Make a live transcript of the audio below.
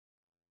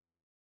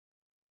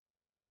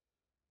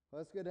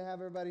Well, it's good to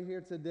have everybody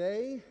here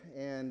today,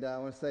 and I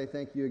want to say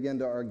thank you again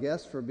to our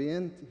guests for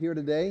being here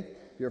today.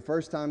 If you're a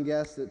first-time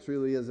guest, it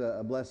truly is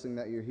a blessing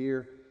that you're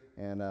here,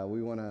 and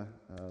we want to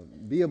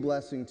be a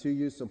blessing to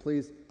you, so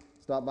please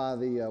stop by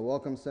the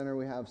Welcome Center.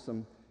 We have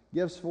some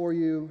gifts for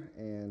you,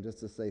 and just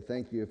to say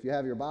thank you. If you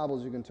have your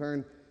Bibles, you can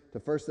turn to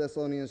 1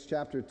 Thessalonians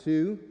chapter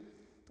 2,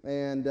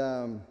 and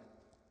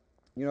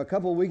a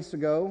couple of weeks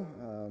ago,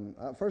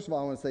 first of all,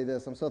 I want to say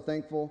this. I'm so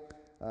thankful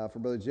for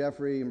Brother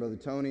Jeffrey and Brother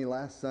Tony.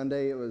 Last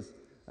Sunday, it was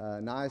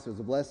nice. It was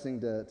a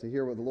blessing to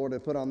hear what the Lord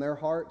had put on their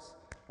hearts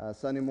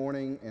Sunday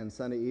morning and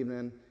Sunday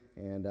evening.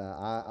 And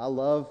I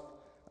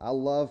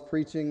love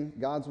preaching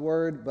God's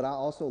Word, but I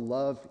also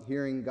love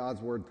hearing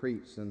God's Word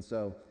preached. And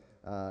so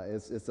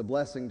it's a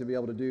blessing to be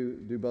able to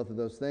do both of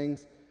those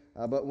things.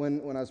 But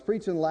when I was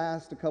preaching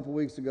last a couple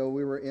weeks ago,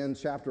 we were in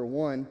chapter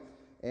 1,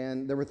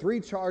 and there were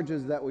 3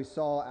 charges that we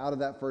saw out of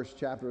that first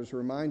chapter. To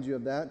remind you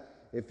of that,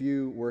 if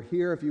you were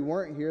here, if you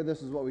weren't here,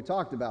 this is what we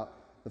talked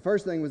about. The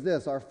first thing was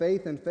this: our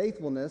faith and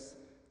faithfulness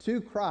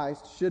to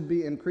Christ should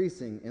be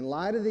increasing. In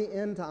light of the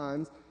end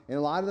times, in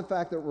light of the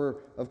fact that we're,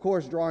 of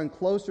course, drawing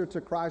closer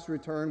to Christ's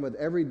return with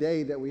every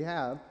day that we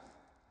have,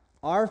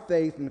 our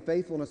faith and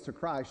faithfulness to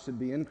Christ should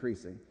be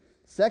increasing.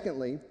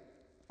 Secondly,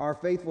 our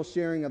faithful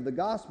sharing of the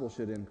gospel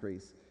should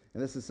increase.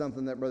 And this is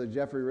something that Brother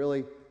Jeffrey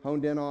really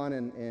honed in on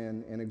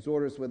and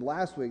exhorted us with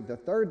last week. The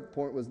third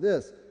point was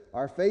this: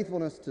 our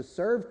faithfulness to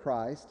serve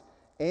Christ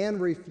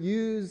and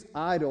refuse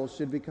idols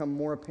should become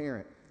more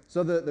apparent.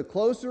 So the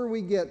closer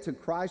we get to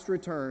Christ's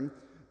return,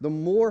 the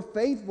more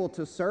faithful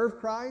to serve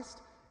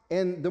Christ,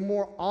 and the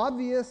more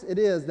obvious it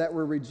is that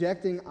we're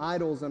rejecting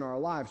idols in our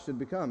lives should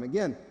become.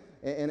 Again,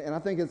 and I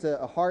think it's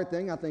a hard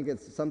thing. I think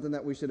it's something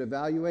that we should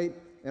evaluate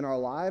in our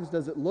lives.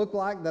 Does it look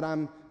like that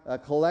I'm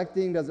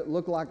collecting? Does it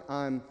look like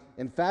I'm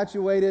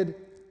infatuated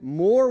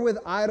more with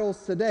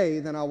idols today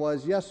than I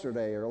was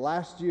yesterday or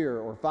last year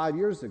or 5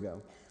 years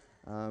ago?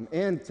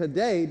 And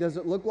today, does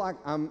it look like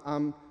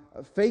I'm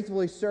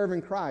faithfully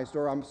serving Christ,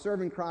 or I'm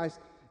serving Christ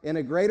in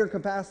a greater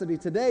capacity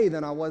today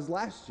than I was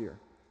last year?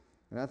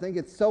 And I think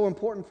it's so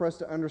important for us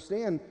to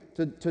understand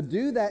to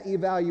do that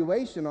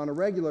evaluation on a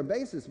regular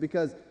basis,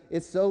 because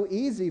it's so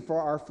easy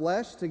for our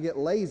flesh to get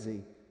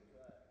lazy.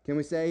 Can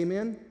we say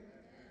amen?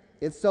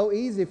 It's so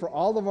easy for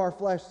all of our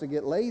flesh to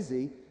get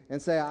lazy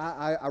and say,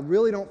 I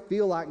really don't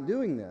feel like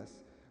doing this.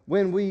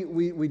 When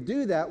we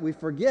do that, we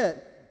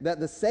forget that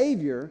the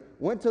Savior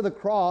went to the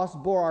cross,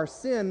 bore our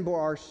sin, bore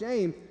our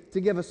shame to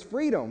give us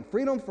freedom.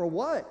 Freedom for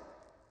what?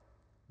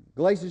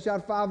 Galatians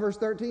chapter 5 verse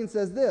 13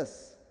 says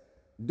this: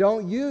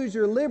 don't use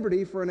your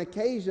liberty for an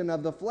occasion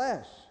of the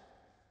flesh,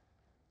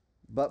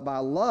 but by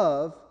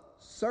love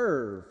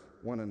serve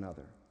one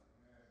another.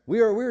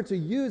 We are to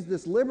use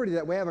this liberty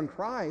that we have in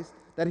Christ,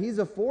 that He's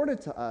afforded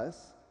to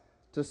us,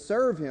 to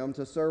serve Him,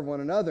 to serve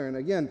one another. And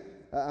again,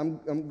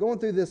 I'm going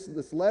through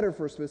this letter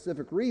for a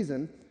specific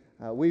reason.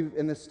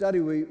 In this study,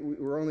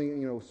 we're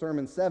only,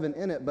 sermon 7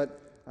 in it,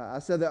 but I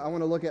said that I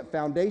want to look at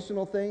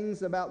foundational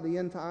things about the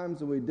end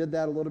times, and we did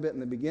that a little bit in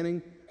the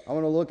beginning. I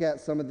want to look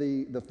at some of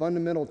the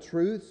fundamental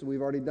truths.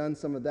 We've already done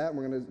some of that, and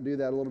we're going to do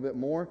that a little bit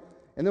more.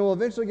 And then we're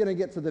eventually going to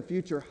get to the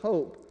future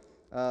hope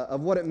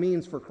of what it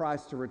means for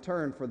Christ to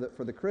return for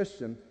the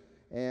Christian.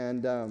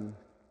 And,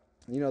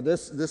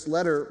 this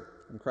letter,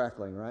 I'm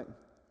crackling, right?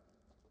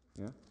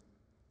 Yeah?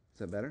 Is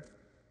that better?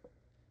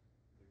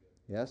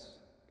 Yes?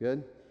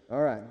 Good?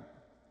 All right.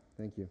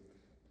 Thank you.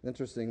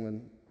 Interesting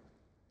when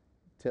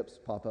tips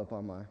pop up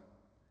on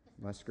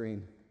my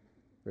screen.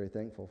 Very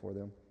thankful for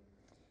them.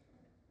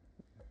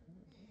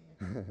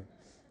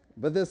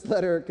 But this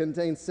letter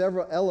contains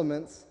several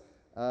elements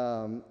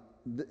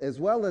as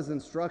well as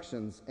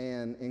instructions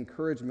and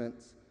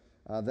encouragements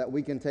that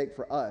we can take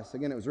for us.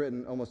 Again, it was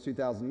written almost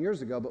 2,000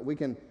 years ago, but we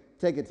can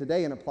take it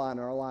today and apply it in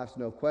our lives,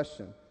 no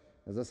question.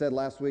 As I said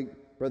last week,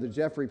 Brother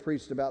Jeffrey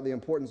preached about the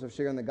importance of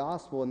sharing the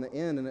gospel in the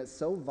end, and it's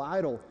so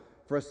vital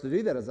for us to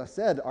do that. As I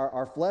said,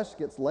 our flesh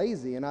gets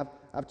lazy, and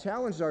I've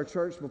challenged our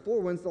church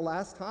before: when's the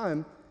last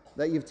time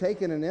that you've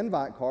taken an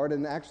invite card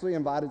and actually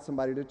invited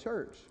somebody to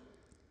church?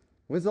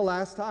 When's the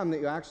last time that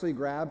you actually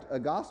grabbed a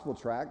gospel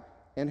tract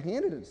and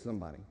handed it to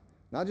somebody?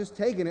 Not just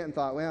taking it and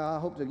thought, well, I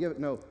hope to give it.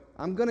 No,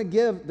 I'm going to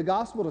give the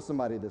gospel to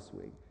somebody this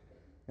week.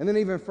 And then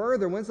even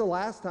further, when's the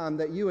last time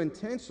that you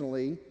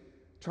intentionally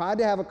tried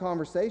to have a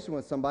conversation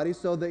with somebody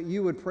so that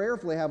you would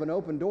prayerfully have an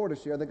open door to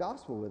share the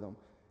gospel with them?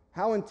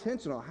 How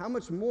intentional, how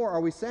much more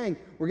are we saying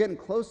we're getting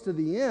close to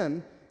the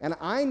end, and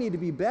I need to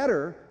be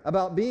better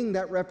about being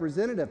that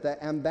representative,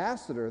 that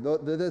ambassador,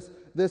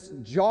 this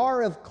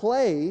jar of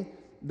clay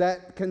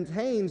that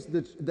contains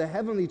the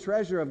heavenly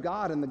treasure of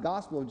God and the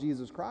gospel of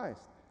Jesus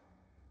Christ?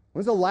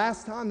 When's the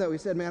last time that we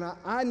said, man,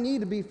 I need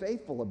to be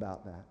faithful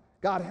about that?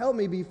 God, help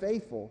me be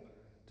faithful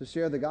to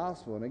share the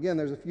gospel. And again,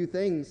 there's a few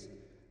things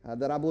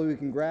that I believe we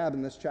can grab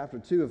in this chapter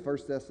 2 of 1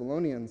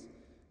 Thessalonians.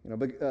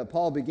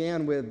 Paul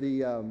began with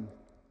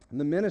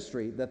the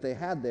ministry that they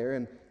had there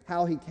and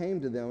how he came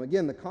to them.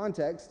 Again, the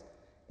context: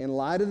 in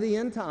light of the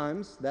end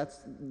times, that's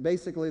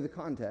basically the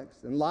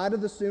context. In light of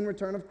the soon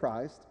return of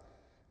Christ,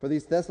 For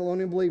these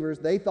Thessalonian believers,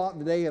 they thought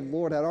the day of the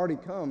Lord had already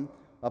come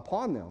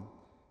upon them.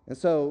 And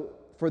so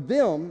for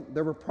them,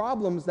 there were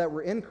problems that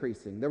were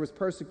increasing. There was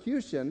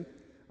persecution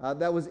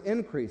that was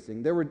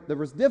increasing. There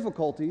was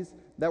difficulties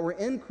that were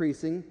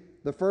increasing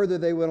the further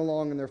they went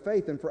along in their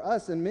faith. And for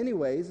us, in many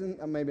ways, and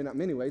maybe not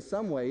many ways,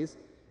 some ways,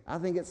 I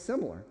think it's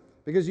similar.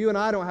 Because you and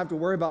I don't have to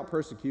worry about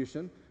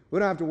persecution. We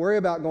don't have to worry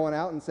about going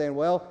out and saying,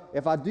 well,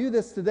 if I do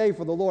this today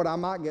for the Lord, I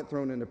might get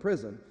thrown into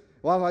prison.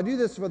 Well, if I do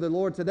this for the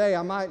Lord today,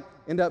 I might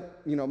end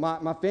up,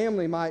 my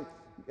family might,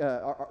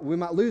 we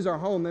might lose our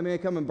home. They may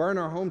come and burn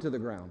our home to the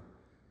ground.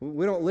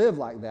 We don't live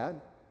like that.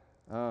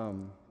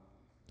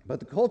 But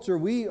the culture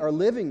we are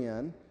living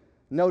in,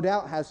 no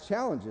doubt, has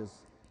challenges.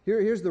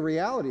 Here's the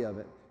reality of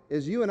it,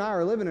 is you and I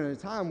are living in a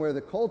time where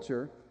the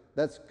culture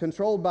that's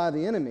controlled by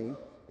the enemy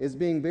is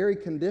being very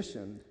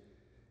conditioned.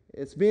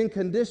 It's being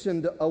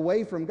conditioned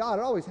away from God.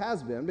 It always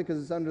has been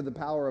because it's under the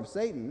power of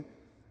Satan.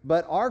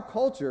 But our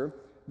culture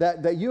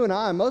that you and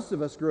I, most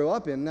of us grew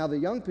up in, now the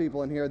young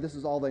people in here, this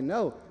is all they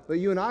know, but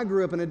you and I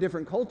grew up in a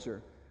different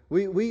culture.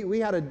 We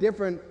had a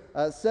different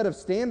set of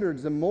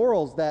standards and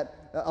morals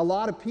that a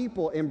lot of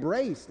people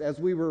embraced as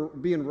we were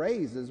being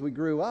raised, as we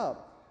grew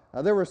up.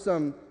 There were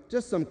some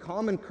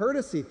common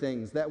courtesy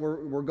things that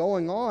were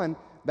going on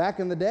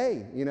back in the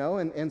day,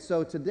 and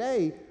so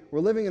today we're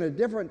living in a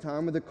different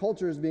time where the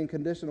culture is being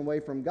conditioned away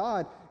from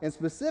God, and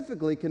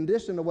specifically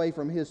conditioned away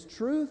from His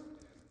truth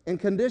and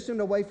conditioned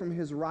away from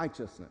His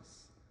righteousness.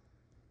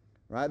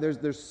 Right?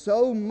 There's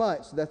so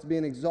much that's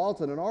being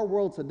exalted in our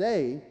world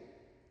today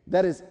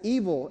that is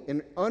evil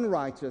and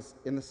unrighteous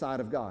in the sight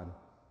of God.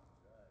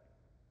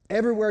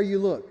 Everywhere you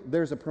look,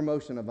 there's a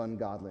promotion of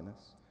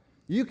ungodliness.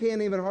 You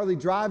can't even hardly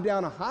drive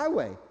down a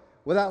highway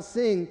without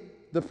seeing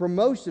the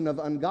promotion of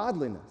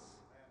ungodliness.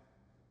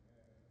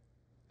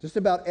 Just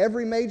about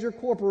every major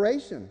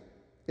corporation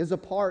is a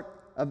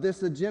part of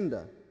this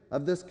agenda,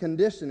 of this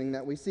conditioning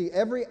that we see.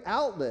 Every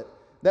outlet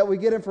that we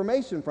get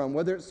information from,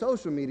 whether it's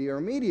social media or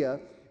media,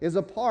 is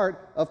a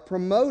part of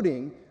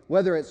promoting,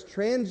 whether it's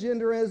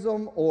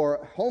transgenderism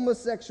or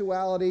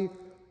homosexuality,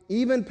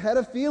 even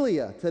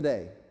pedophilia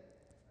today.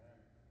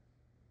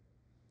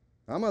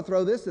 I'm going to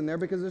throw this in there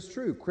because it's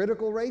true.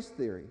 Critical race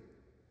theory.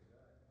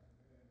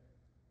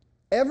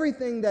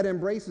 Everything that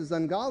embraces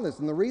ungodliness.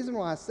 And the reason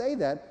why I say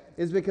that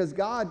is because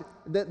God,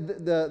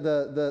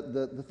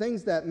 the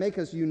things that make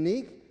us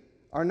unique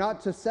are not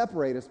to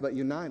separate us but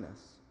unite us.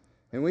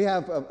 And we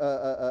have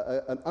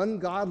an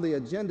ungodly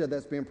agenda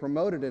that's being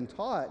promoted and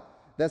taught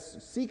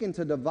that's seeking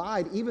to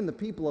divide even the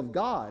people of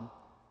God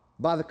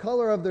by the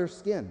color of their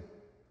skin.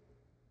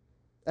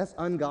 That's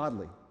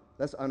ungodly.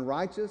 That's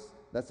unrighteous.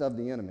 That's of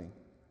the enemy.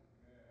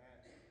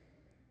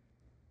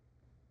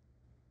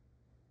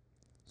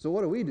 So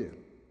what do we do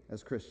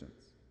as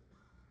Christians?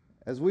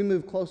 As we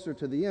move closer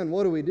to the end,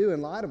 what do we do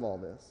in light of all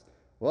this?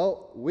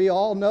 Well, we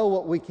all know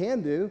what we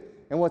can do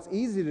and what's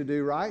easy to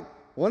do, right?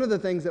 One of the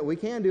things that we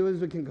can do is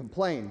we can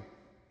complain.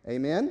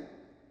 Amen?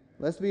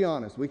 Let's be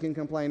honest. We can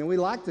complain, and we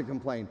like to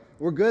complain.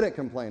 We're good at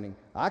complaining.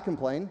 I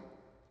complain.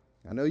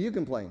 I know you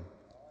complain.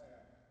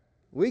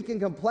 We can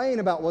complain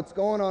about what's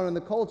going on in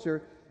the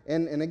culture,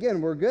 and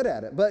again, we're good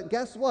at it. But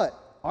guess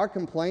what? Our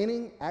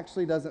complaining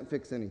actually doesn't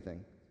fix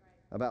anything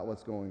about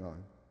what's going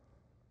on.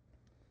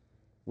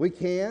 We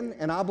can,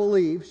 and I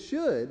believe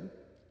should,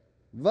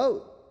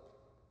 vote.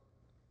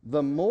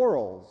 The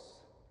morals,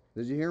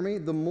 did you hear me?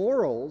 The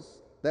morals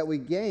that we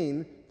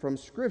gain from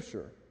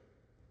Scripture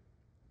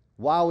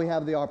while we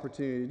have the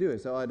opportunity to do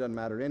it. So it doesn't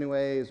matter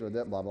anyways, or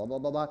that blah, blah, blah,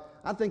 blah, blah.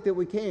 I think that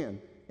we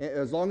can.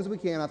 As long as we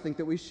can, I think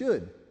that we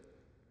should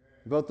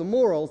vote the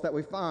morals that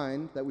we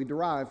find, that we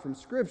derive from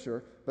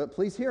Scripture. But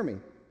please hear me,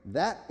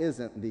 that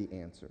isn't the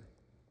answer.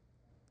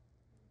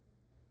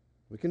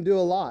 We can do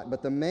a lot,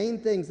 but the main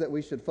things that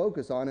we should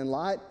focus on in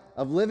light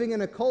of living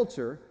in a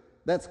culture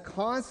that's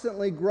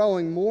constantly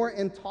growing more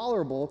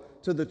intolerable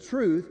to the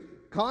truth,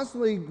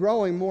 constantly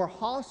growing more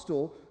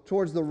hostile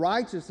towards the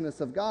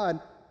righteousness of God,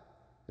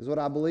 is what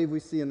I believe we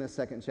see in this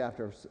second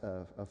chapter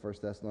of 1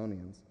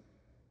 Thessalonians.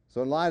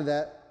 So in light of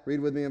that, read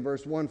with me in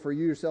verse 1, "For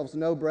you yourselves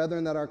know,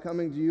 brethren, that our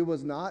coming to you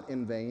was not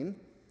in vain,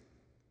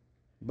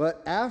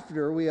 but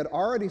after we had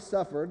already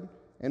suffered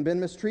and been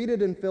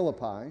mistreated in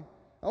Philippi."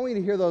 I want you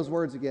to hear those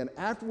words again.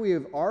 After we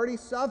have already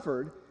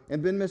suffered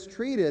and been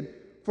mistreated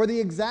for the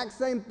exact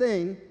same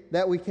thing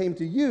that we came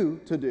to you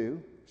to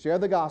do, share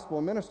the gospel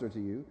and minister to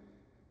you,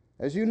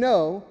 as you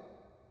know,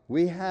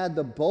 we had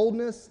the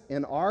boldness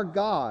in our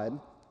God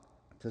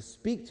to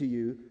speak to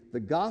you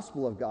the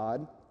gospel of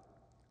God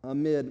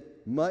amid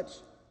much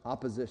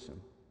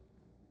opposition.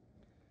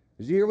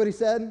 Did you hear what he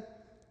said?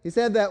 He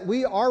said that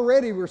we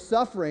already were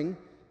suffering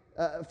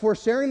for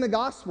sharing the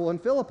gospel in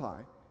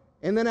Philippi.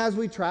 And then as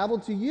we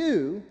traveled to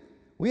you,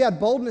 we had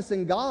boldness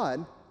in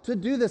God to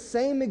do the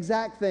same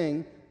exact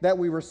thing that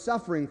we were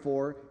suffering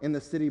for in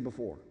the city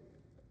before.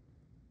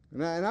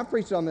 And I've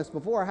preached on this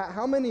before.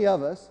 How many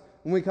of us,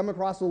 when we come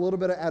across a little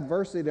bit of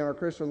adversity in our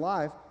Christian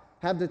life,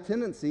 have the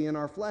tendency in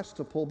our flesh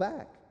to pull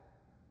back?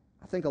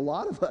 I think a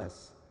lot of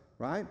us,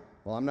 right?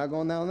 Well, I'm not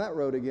going down that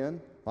road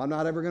again. Well, I'm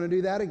not ever going to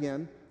do that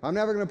again. I'm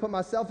never going to put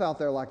myself out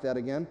there like that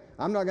again.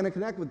 I'm not going to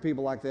connect with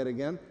people like that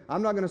again.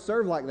 I'm not going to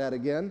serve like that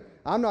again.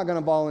 I'm not going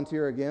to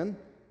volunteer again.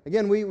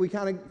 Again, we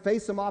kind of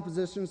face some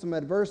opposition, some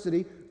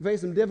adversity,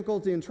 face some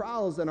difficulty and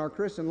trials in our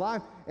Christian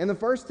life. And the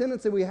first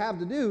tendency we have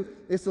to do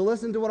is to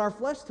listen to what our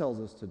flesh tells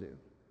us to do.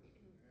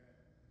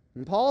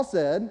 And Paul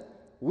said,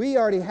 we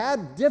already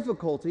had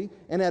difficulty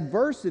and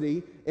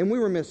adversity, and we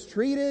were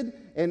mistreated,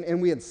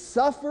 and we had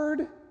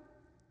suffered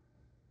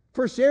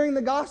for sharing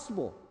the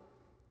gospel.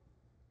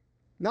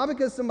 Not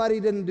because somebody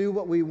didn't do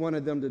what we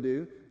wanted them to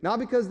do. Not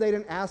because they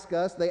didn't ask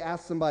us, they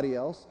asked somebody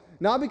else.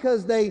 Not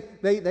because they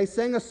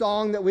sang a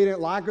song that we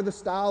didn't like, or the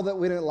style that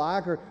we didn't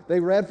like, or they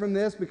read from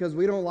this because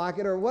we don't like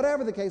it, or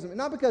whatever the case may be.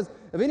 Not because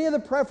of any of the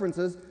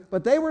preferences,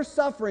 but they were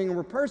suffering and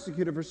were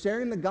persecuted for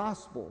sharing the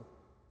gospel.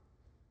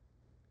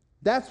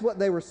 That's what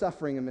they were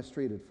suffering and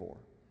mistreated for.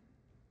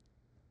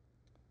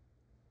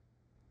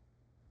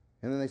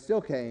 And then they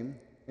still came,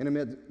 and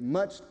amid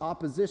much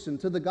opposition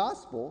to the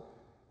gospel,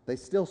 they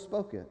still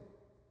spoke it.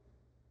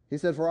 He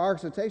said, for our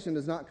exhortation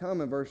does not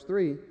come, in verse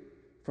 3,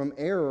 from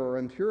error or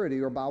impurity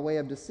or by way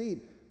of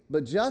deceit,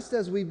 but just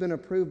as we've been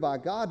approved by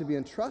God to be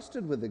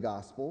entrusted with the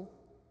gospel,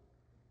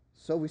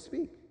 so we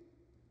speak,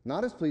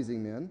 not as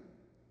pleasing men,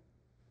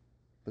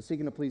 but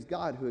seeking to please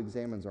God who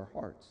examines our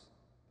hearts.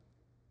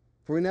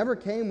 For we never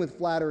came with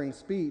flattering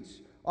speech.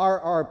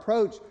 Our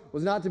approach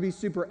was not to be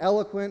super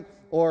eloquent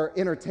or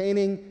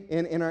entertaining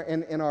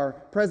in our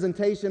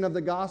presentation of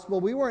the gospel.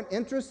 We weren't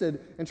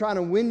interested in trying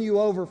to win you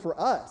over for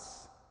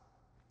us.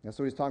 That's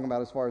what he's talking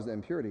about as far as the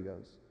impurity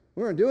goes.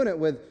 We weren't doing it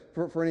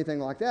for anything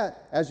like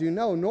that, as you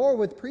know, nor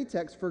with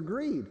pretext for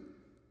greed.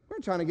 We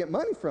weren't trying to get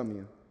money from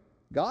you.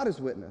 God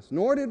is witness.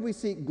 Nor did we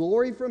seek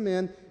glory from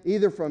men,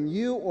 either from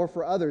you or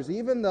for others,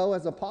 even though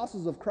as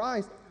apostles of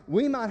Christ,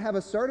 we might have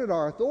asserted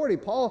our authority.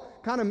 Paul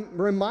kind of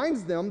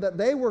reminds them that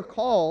they were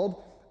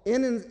called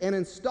and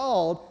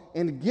installed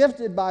and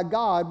gifted by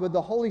God with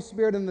the Holy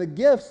Spirit and the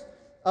gifts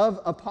of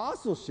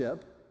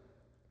apostleship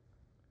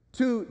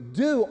to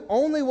do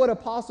only what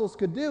apostles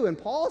could do. And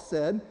Paul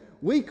said,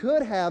 we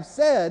could have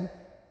said,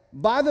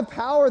 by the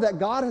power that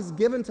God has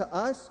given to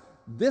us,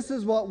 this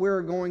is what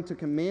we're going to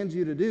command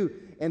you to do.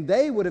 And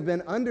they would have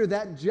been under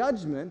that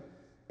judgment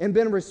and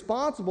been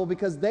responsible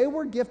because they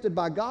were gifted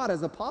by God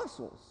as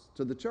apostles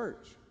to the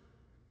church.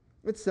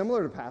 It's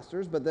similar to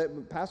pastors,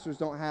 but pastors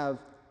don't have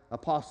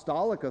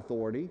apostolic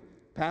authority.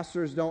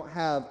 Pastors don't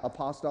have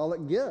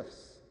apostolic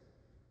gifts.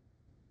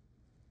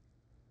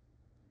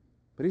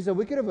 But he said,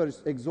 we could have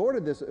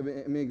exerted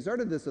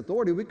this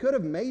authority. We could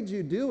have made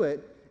you do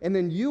it, and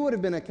then you would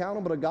have been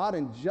accountable to God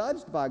and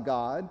judged by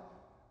God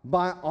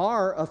by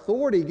our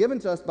authority given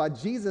to us by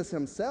Jesus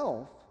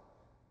himself.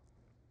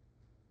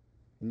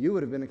 And you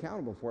would have been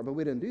accountable for it, but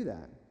we didn't do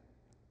that.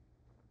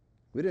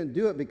 We didn't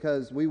do it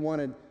because we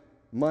wanted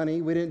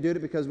money. We didn't do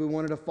it because we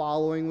wanted a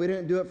following. We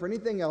didn't do it for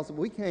anything else.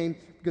 We came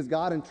because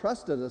God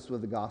entrusted us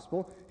with the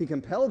gospel. He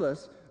compelled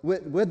us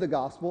with the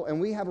gospel,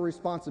 and we have a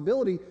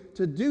responsibility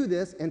to do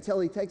this until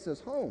he takes us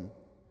home.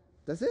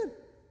 That's it.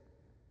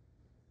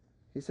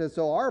 He says,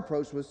 so our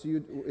approach was to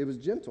you, it was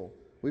gentle.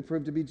 We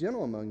proved to be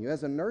gentle among you.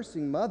 As a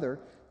nursing mother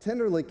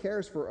tenderly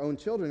cares for her own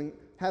children,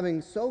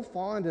 having so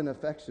fond an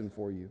affection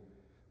for you.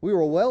 We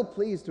were well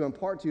pleased to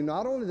impart to you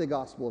not only the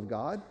gospel of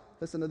God,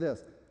 listen to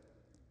this,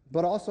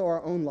 but also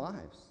our own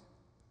lives,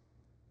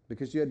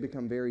 because you had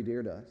become very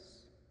dear to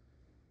us.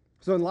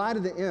 So in light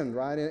of the end,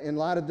 right, in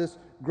light of this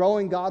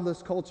growing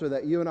godless culture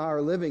that you and I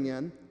are living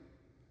in,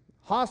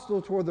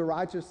 hostile toward the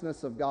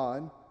righteousness of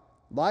God,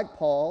 like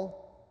Paul,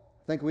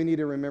 I think we need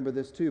to remember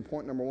this too.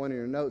 Point number 1 in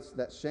your notes,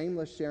 that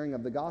shameless sharing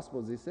of the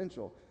gospel is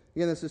essential.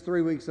 Again, this is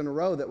 3 weeks in a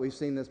row that we've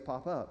seen this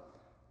pop up.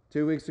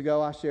 2 weeks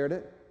ago, I shared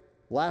it.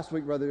 Last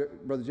week, Brother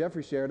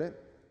Jeffrey shared it.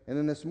 And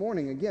then this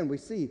morning, again, we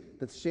see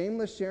that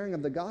shameless sharing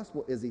of the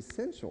gospel is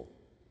essential.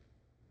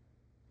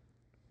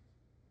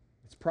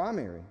 It's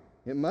primary.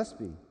 It must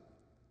be.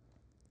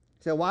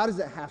 So why does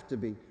it have to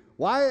be?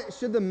 Why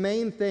should the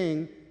main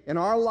thing in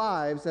our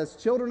lives as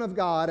children of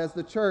God, as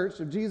the church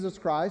of Jesus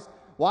Christ,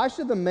 why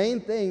should our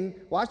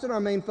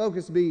main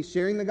focus be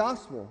sharing the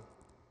gospel?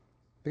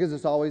 Because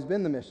it's always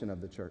been the mission of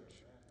the church.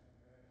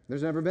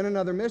 There's never been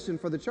another mission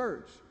for the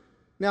church.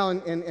 Now,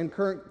 in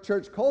current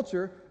church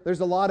culture,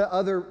 there's a lot of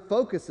other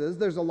focuses.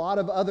 There's a lot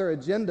of other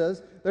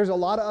agendas. There's a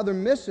lot of other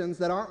missions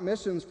that aren't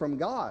missions from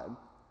God.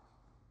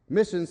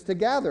 Missions to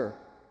gather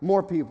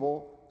more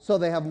people so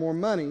they have more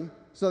money,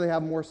 so they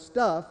have more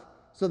stuff,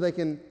 so they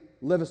can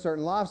live a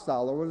certain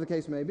lifestyle, or whatever the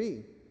case may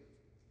be.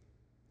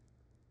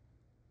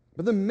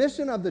 But the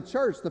mission of the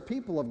church, the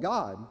people of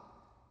God,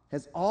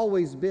 has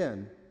always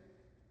been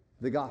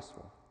the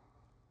gospel.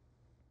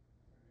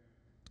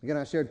 Again,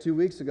 I shared 2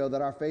 weeks ago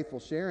that our faithful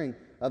sharing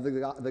of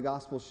the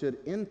gospel should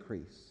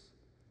increase.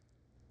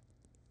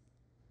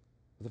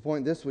 But the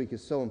point this week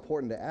is so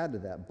important to add to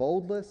that.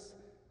 Boldless,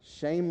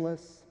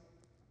 shameless,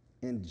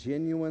 and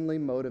genuinely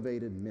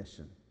motivated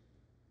mission.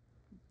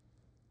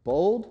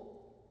 Bold,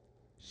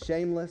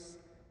 shameless,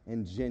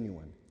 and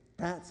genuine.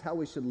 That's how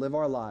we should live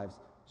our lives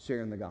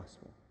sharing the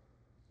gospel.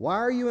 Why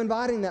are you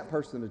inviting that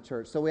person to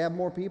church? So we have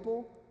more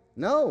people?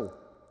 No,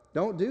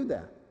 don't do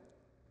that.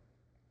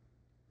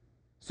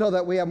 So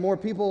that we have more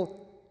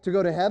people to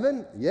go to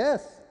heaven?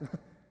 Yes.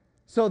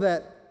 so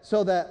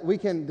that we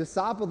can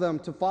disciple them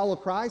to follow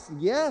Christ?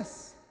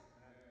 Yes.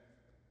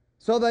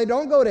 So they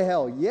don't go to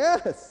hell?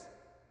 Yes.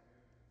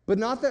 But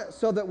not that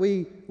so that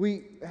we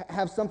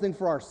have something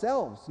for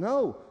ourselves.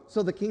 No.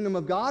 So the kingdom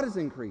of God is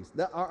increased.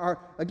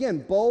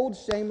 Again, bold,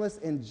 shameless,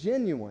 and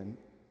genuine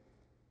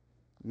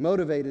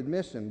motivated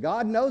mission.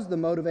 God knows the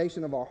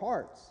motivation of our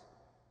hearts.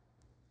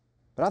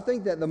 But I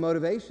think that the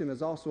motivation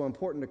is also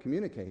important to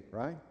communicate,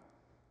 right?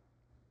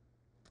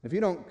 If you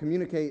don't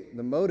communicate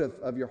the motive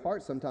of your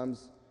heart,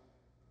 sometimes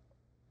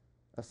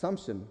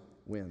assumption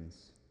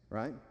wins,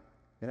 right?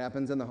 It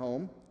happens in the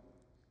home,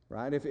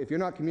 right? If you're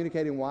not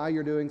communicating why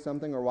you're doing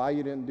something or why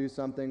you didn't do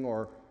something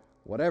or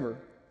whatever,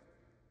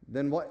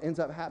 then what ends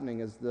up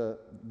happening is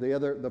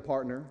the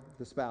partner,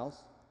 the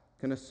spouse,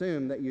 can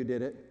assume that you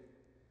did it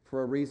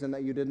for a reason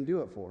that you didn't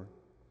do it for.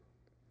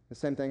 The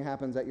same thing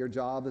happens at your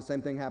job. The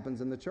same thing happens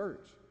in the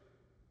church.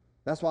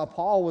 That's why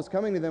Paul was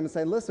coming to them and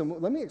saying,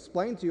 listen, let me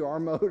explain to you our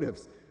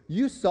motives.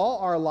 You saw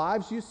our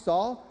lives. You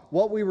saw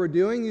what we were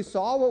doing. You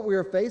saw what we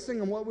were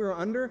facing and what we were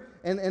under,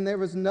 and there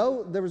was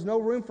no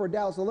room for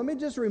doubt. So let me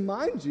just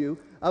remind you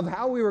of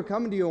how we were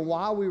coming to you and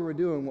why we were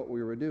doing what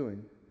we were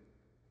doing.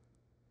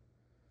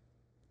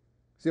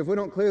 See, if we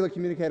don't clearly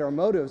communicate our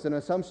motives and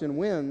assumption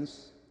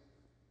wins,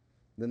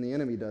 then the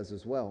enemy does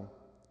as well.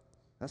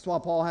 That's why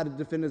Paul had to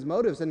defend his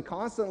motives and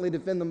constantly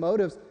defend the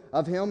motives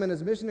of him and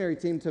his missionary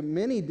team to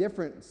many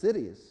different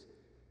cities,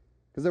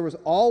 because there was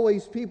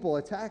always people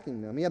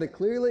attacking them. He had to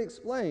clearly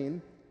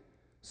explain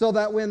so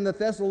that when the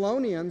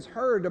Thessalonians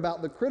heard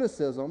about the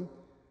criticism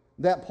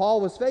that Paul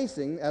was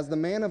facing as the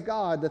man of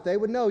God, that they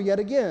would know yet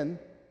again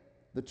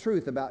the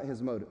truth about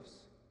his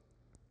motives.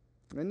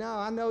 And now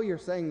I know you're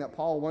saying that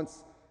Paul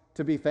wants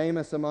to be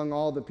famous among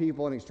all the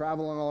people, and he's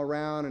traveling all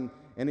around,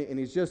 and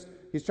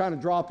he's trying to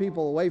draw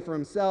people away from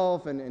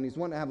himself, and he's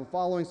wanting to have a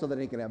following so that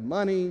he can have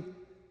money.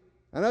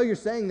 I know you're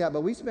saying that, but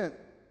we spent,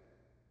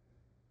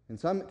 in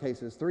some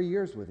cases, 3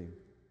 years with him,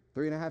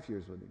 3.5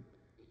 years with him.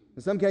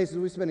 In some cases,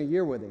 we spent a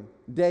year with him,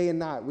 day and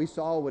night. We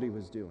saw what he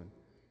was doing.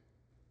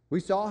 We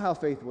saw how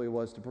faithful he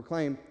was to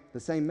proclaim the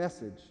same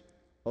message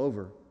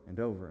over and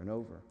over and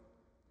over.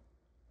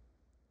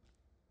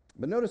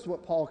 But notice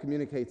what Paul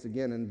communicates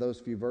again in those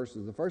few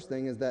verses. The first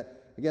thing is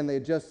that, again, they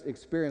had just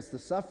experienced the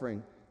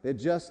suffering. They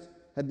just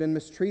had been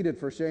mistreated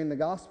for sharing the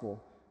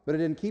gospel, but it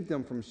didn't keep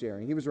them from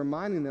sharing. He was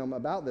reminding them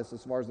about this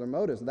as far as their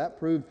motives. That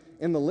proved,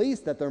 in the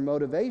least, that their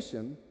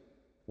motivation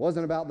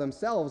wasn't about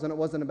themselves and it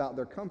wasn't about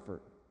their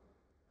comfort.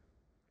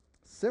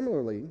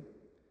 Similarly,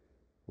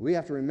 we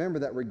have to remember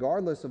that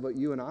regardless of what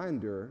you and I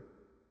endure,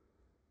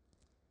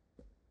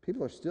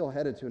 people are still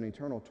headed to an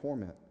eternal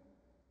torment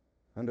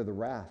under the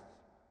wrath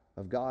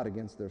of God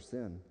against their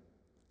sin.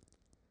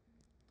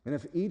 And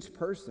if each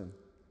person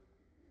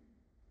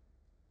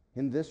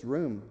in this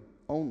room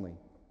only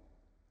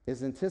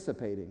is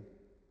anticipating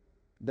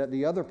that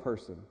the other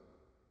person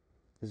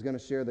is going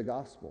to share the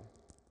gospel,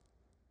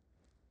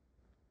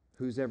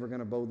 who's ever going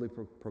to boldly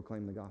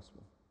proclaim the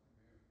gospel?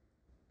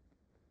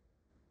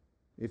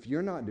 If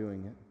you're not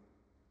doing it,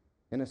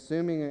 and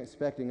assuming and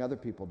expecting other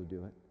people to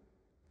do it,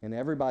 and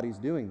everybody's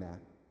doing that,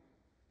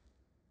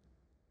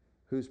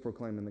 who's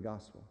proclaiming the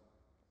gospel?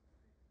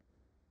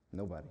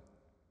 Nobody.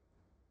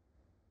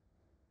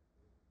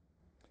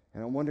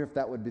 And I wonder if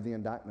that would be the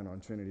indictment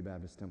on Trinity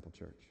Baptist Temple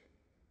Church.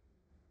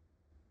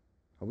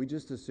 Are we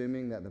just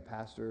assuming that the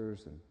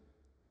pastors and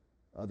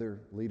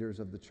other leaders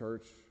of the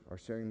church are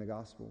sharing the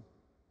gospel?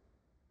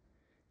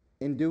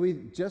 And do we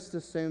just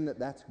assume that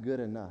that's good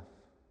enough?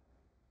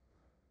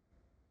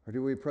 Or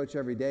do we approach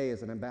every day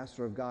as an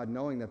ambassador of God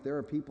knowing that there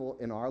are people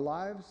in our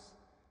lives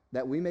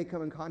that we may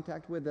come in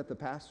contact with that the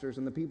pastors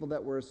and the people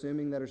that we're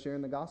assuming that are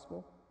sharing the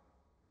gospel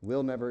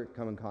will never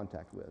come in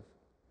contact with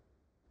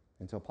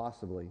until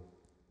possibly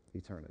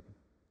eternity?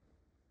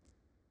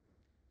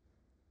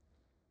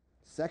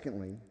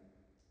 Secondly,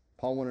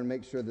 Paul wanted to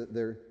make sure that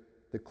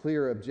the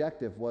clear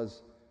objective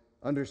was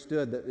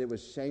understood, that it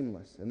was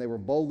shameless, and they were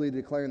boldly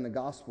declaring the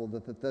gospel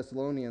that the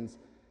Thessalonians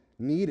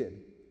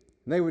needed.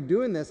 And they were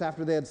doing this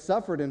after they had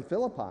suffered in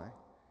Philippi.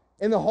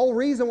 And the whole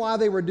reason why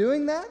they were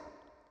doing that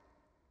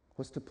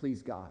was to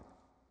please God.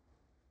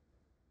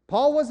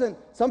 Paul wasn't,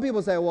 some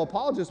people say, well,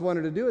 Paul just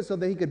wanted to do it so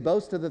that he could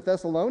boast to the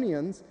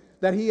Thessalonians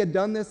that he had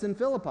done this in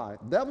Philippi.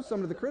 That was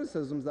some of the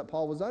criticisms that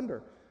Paul was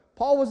under.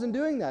 Paul wasn't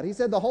doing that. He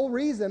said, the whole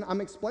reason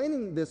I'm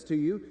explaining this to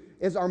you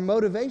is our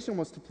motivation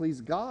was to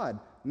please God,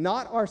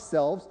 not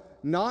ourselves,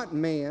 not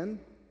man,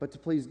 but to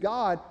please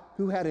God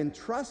who had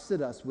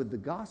entrusted us with the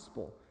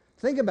gospel.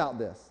 Think about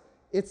this.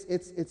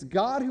 It's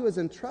God who has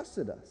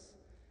entrusted us,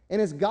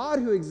 and it's God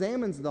who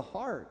examines the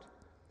heart.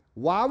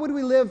 Why would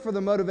we live for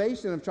the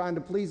motivation of trying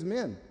to please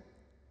men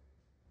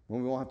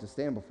when we won't have to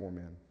stand before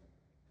men?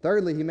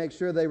 Thirdly, he makes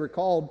sure they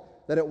recalled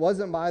that it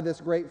wasn't by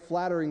this great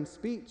flattering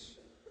speech.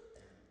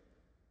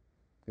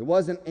 It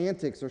wasn't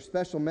antics or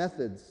special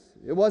methods.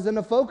 It wasn't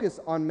a focus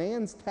on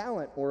man's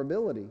talent or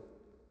ability.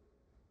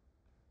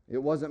 It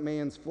wasn't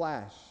man's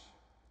flash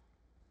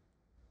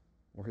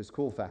or his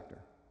cool factor.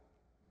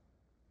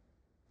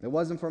 It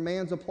wasn't for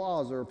man's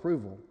applause or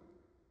approval,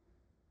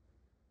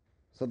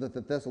 so that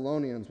the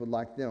Thessalonians would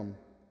like them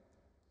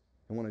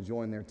and want to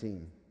join their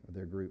team or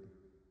their group.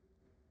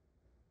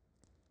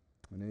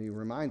 And then he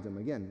reminds them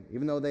again,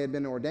 even though they had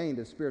been ordained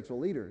as spiritual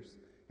leaders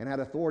and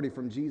had authority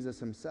from Jesus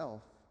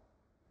himself,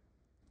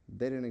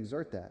 they didn't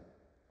exert that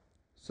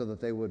so that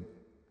they would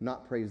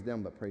not praise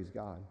them but praise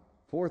God.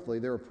 Fourthly,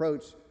 their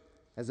approach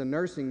as a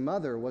nursing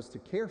mother was to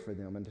care for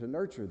them and to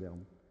nurture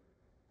them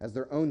as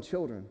their own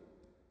children.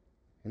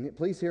 And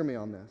please hear me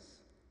on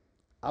this.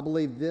 I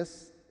believe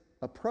this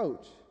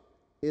approach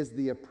is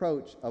the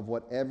approach of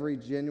what every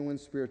genuine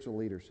spiritual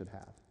leader should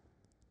have.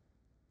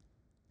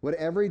 What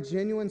every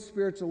genuine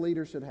spiritual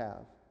leader should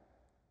have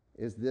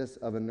is this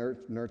of a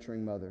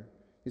nurturing mother.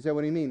 You say,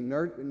 what do you mean?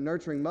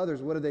 Nurturing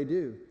mothers, what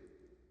do?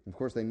 Of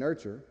course, they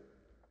nurture,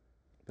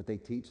 but they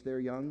teach their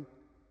young.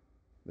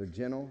 They're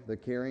gentle, they're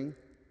caring,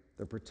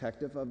 they're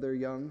protective of their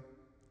young.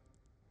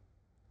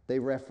 They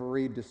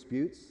referee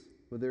disputes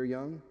with their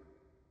young.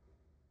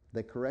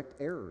 They correct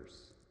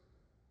errors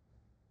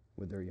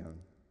with their young.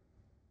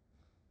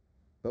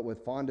 But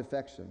with fond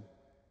affection,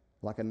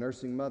 like a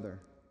nursing mother,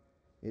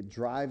 it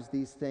drives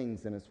these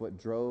things, and it's what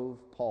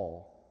drove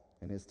Paul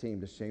and his team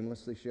to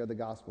shamelessly share the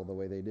gospel the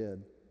way they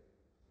did.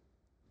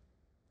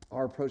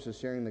 Our approach to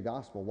sharing the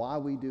gospel, why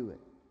we do it,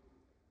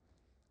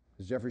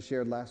 as Jeffrey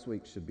shared last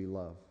week, should be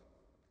love.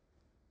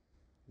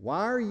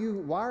 Why are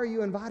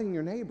you inviting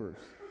your neighbors?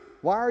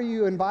 Why are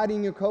you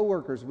inviting your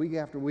coworkers week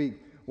after week?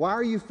 Why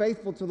are you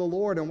faithful to the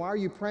Lord, and why are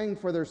you praying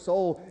for their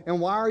soul, and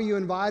why are you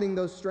inviting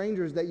those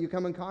strangers that you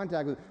come in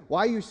contact with?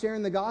 Why are you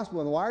sharing the gospel,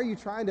 and why are you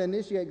trying to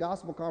initiate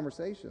gospel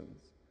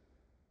conversations?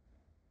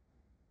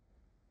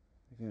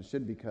 It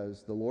should be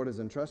because the Lord has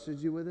entrusted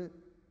you with it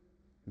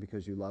and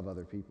because you love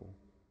other people.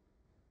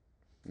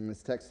 In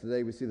this text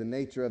today, we see the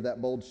nature of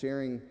that bold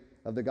sharing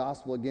of the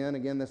gospel again.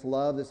 Again, this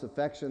love, this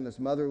affection, this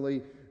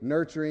motherly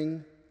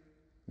nurturing,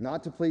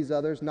 not to please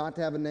others, not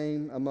to have a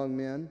name among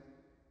men,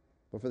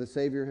 but for the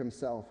Savior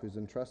himself who's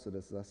entrusted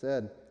us. As I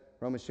said,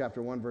 Romans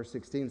chapter 1, verse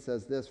 16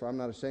 says this, "For I'm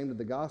not ashamed of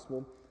the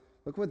gospel."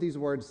 Look what these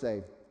words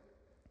say.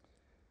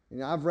 You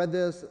know, I've read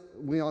this.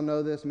 We all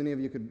know this. Many of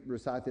you could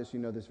recite this. You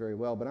know this very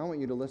well. But I want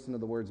you to listen to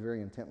the words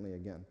very intently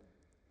again.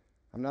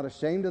 "I'm not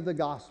ashamed of the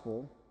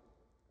gospel,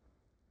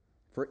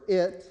 for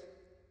it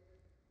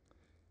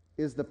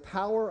is the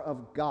power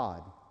of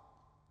God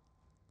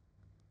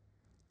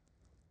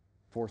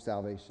for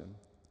salvation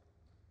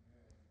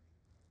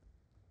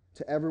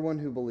to everyone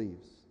who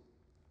believes."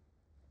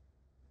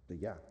 But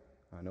yeah,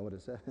 I know what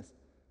it says.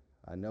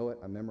 I know it.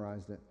 I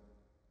memorized it.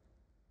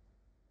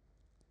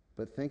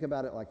 But think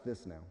about it like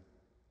this now.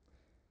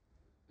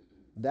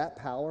 That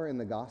power in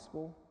the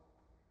gospel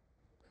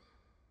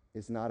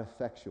is not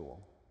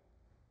effectual.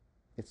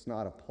 It's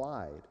not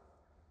applied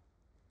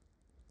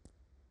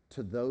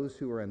to those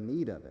who are in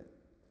need of it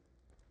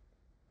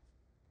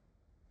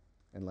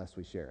unless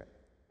we share it.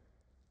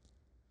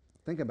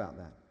 Think about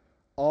that.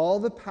 All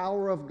the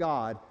power of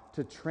God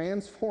to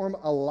transform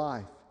a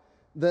life.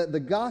 The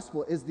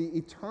gospel is the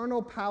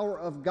eternal power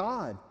of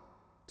God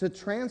to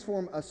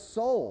transform a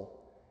soul.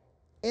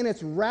 And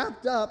it's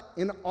wrapped up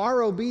in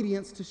our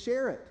obedience to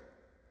share it.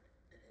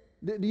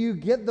 Do you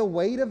get the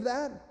weight of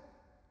that?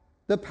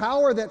 The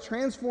power that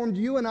transformed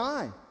you and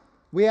I.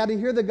 We had to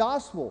hear the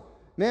gospel.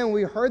 Man,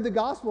 we heard the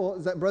gospel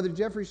that Brother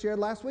Jeffrey shared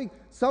last week.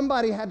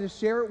 Somebody had to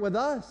share it with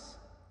us.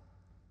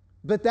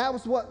 But that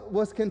was what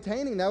was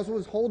containing. That was what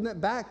was holding it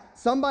back.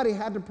 Somebody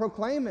had to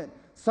proclaim it.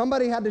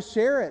 Somebody had to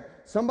share it.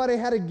 Somebody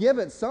had to give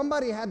it.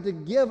 Somebody had to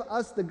give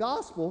us the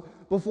gospel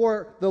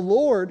before the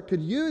Lord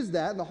could use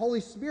that, and the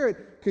Holy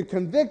Spirit could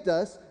convict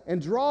us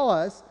and draw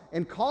us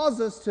and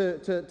cause us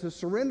to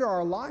surrender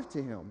our life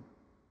to Him.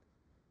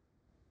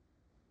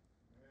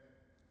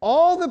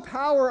 All the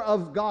power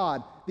of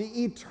God,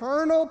 the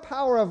eternal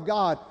power of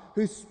God,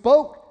 who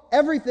spoke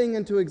everything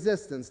into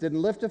existence,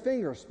 didn't lift a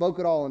finger, spoke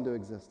it all into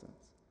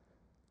existence.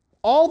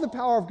 All the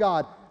power of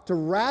God to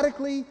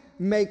radically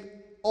make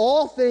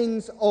all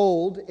things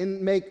old and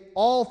make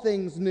all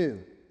things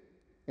new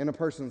in a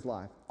person's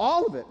life.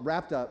 All of it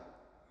wrapped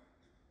up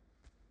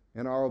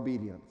in our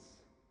obedience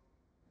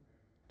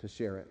to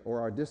share it, or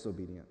our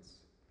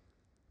disobedience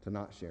to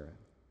not share it.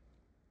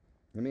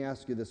 Let me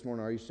ask you this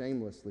morning, are you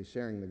shamelessly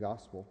sharing the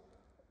gospel?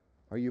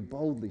 Are you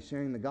boldly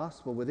sharing the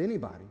gospel with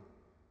anybody?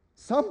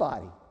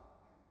 Somebody.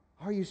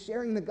 Are you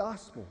sharing the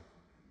gospel?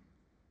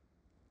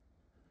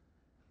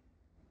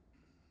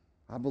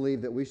 I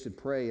believe that we should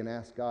pray and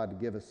ask God to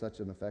give us such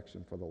an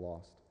affection for the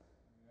lost.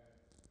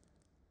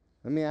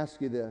 Let me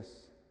ask you this.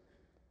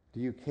 Do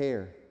you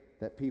care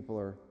that people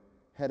are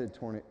headed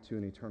to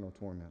an eternal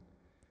torment?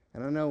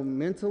 And I know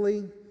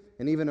mentally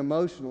and even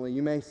emotionally,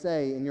 you may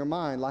say in your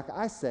mind, like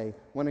I say,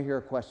 when I hear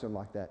a question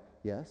like that,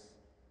 yes,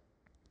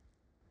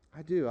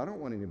 I do. I don't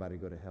want anybody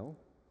to go to hell.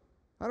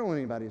 I don't want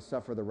anybody to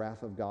suffer the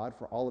wrath of God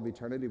for all of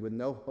eternity with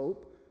no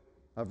hope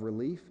of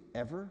relief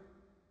ever.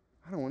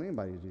 I don't want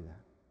anybody to do that.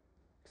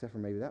 Except for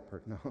maybe that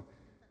person. No.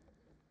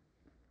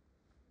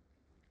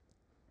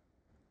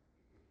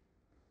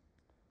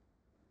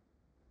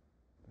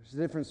 There's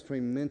a difference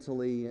between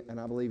mentally and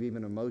I believe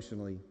even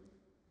emotionally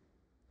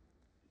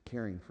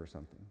caring for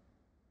something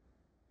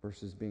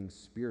versus being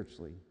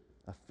spiritually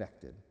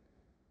affected.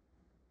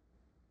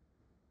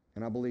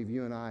 And I believe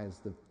you and I, as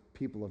the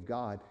people of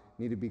God,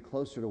 need to be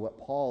closer to what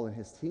Paul and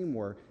his team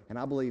were, and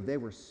I believe they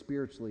were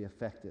spiritually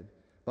affected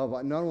by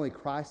what not only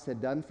Christ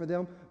had done for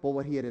them, but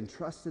what he had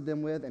entrusted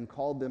them with and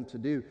called them to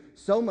do.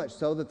 So much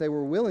so that they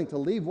were willing to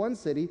leave one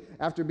city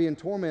after being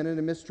tormented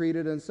and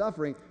mistreated and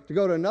suffering to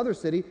go to another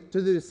city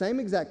to do the same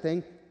exact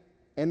thing,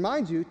 and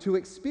mind you, to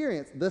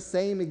experience the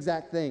same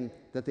exact thing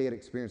that they had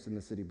experienced in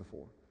the city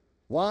before.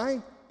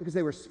 Why? Because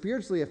they were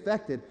spiritually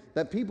affected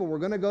that people were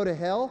going to go to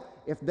hell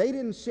if they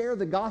didn't share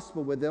the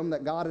gospel with them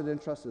that God had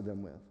entrusted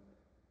them with.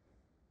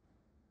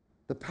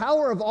 The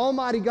power of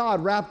Almighty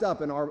God wrapped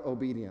up in our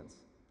obedience,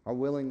 our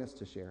willingness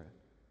to share it.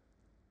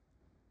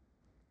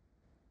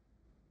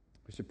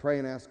 We should pray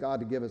and ask God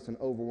to give us an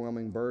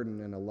overwhelming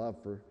burden and a love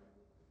for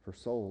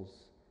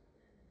souls.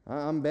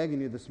 I'm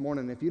begging you this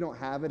morning, if you don't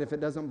have it, if it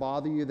doesn't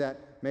bother you that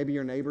maybe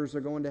your neighbors are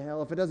going to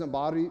hell, if it doesn't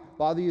bother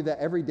you that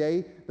every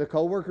day the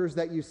coworkers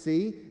that you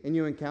see and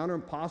you encounter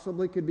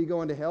possibly could be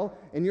going to hell,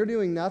 and you're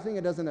doing nothing,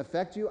 it doesn't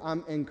affect you,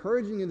 I'm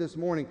encouraging you this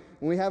morning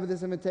when we have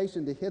this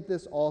invitation to hit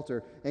this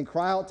altar and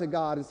cry out to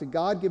God and say,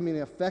 God, give me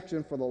an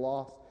affection for the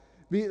lost.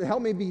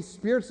 Help me be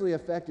spiritually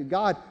affected.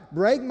 God,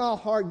 break my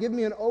heart. Give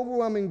me an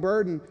overwhelming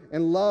burden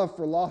and love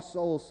for lost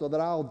souls so that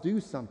I'll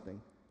do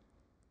something.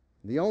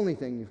 The only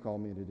thing you've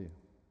called me to do.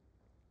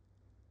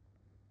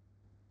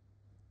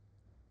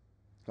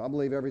 So I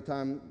believe every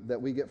time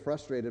that we get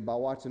frustrated by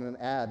watching an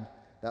ad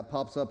that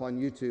pops up on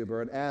YouTube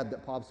or an ad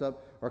that pops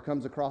up or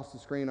comes across the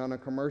screen on a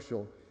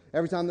commercial,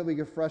 every time that we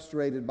get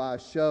frustrated by a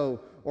show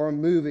or a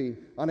movie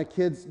on a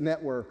kid's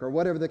network or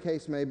whatever the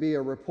case may be,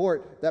 a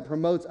report that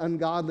promotes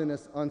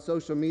ungodliness on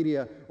social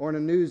media or in a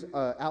news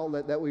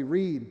outlet that we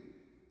read,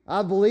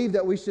 I believe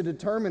that we should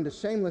determine to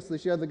shamelessly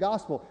share the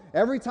gospel.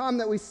 Every time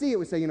that we see it,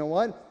 we say, you know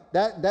what?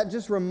 That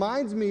just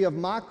reminds me of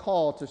my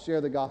call to share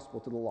the gospel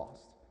to the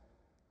lost.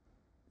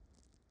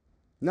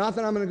 Not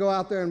that I'm going to go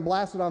out there and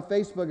blast it on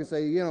Facebook and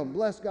say,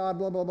 bless God,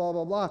 blah, blah, blah,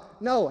 blah, blah.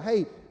 No,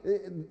 hey,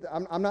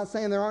 I'm not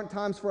saying there aren't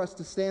times for us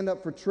to stand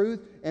up for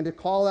truth and to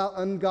call out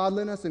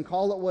ungodliness and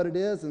call it what it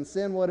is and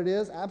sin what it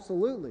is.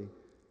 Absolutely.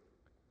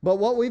 But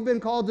what we've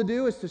been called to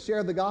do is to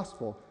share the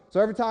gospel.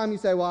 So every time you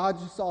say, well, I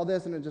just saw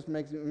this and it just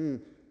makes me,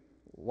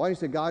 why don't you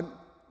say, God,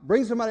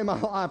 bring somebody in my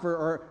life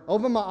or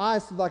open my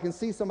eyes so that I can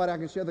see somebody I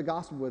can share the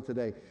gospel with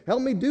today.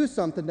 Help me do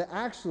something to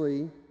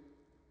actually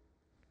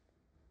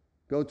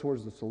go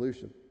towards the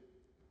solution.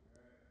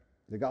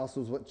 The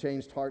gospel is what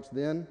changed hearts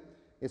then.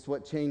 It's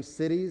what changed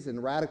cities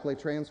and radically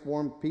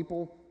transformed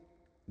people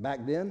back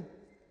then,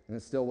 and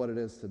it's still what it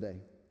is today.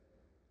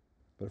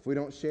 But if we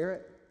don't share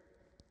it,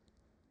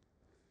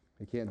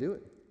 we can't do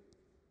it.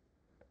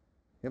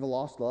 You have a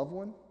lost loved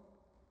one?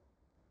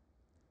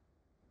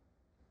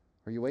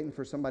 Are you waiting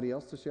for somebody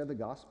else to share the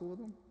gospel with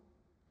them?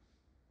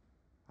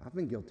 I've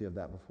been guilty of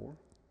that before.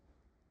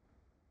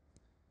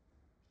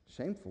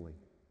 Shamefully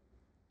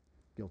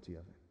guilty of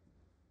it.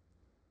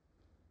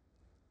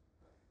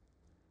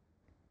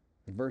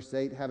 In verse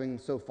 8, having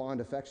so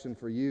fond affection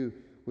for you,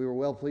 we were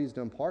well pleased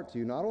to impart to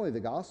you not only the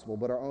gospel,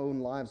 but our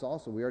own lives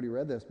also. We already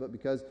read this, but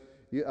because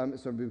you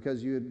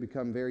had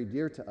become very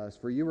dear to us.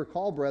 For you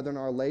recall, brethren,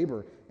 our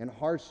labor and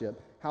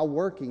hardship, how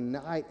working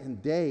night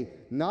and day,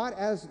 not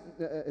as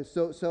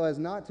so as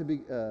not to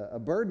be a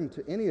burden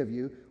to any of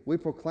you, we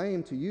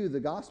proclaim to you the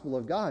gospel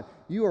of God.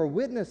 You are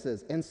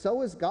witnesses, and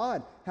so is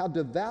God, how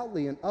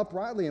devoutly and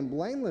uprightly and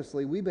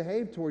blamelessly we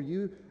behave toward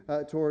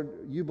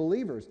you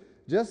believers.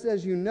 Just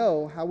as you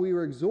know how we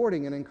were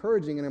exhorting and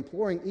encouraging and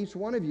imploring each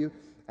one of you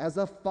as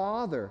a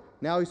father.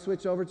 Now we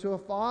switch over to a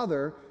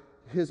father,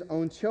 his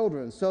own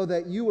children, so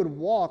that you would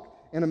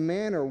walk in a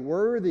manner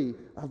worthy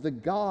of the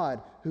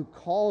God who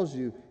calls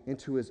you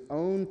into his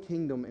own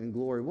kingdom and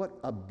glory. What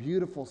a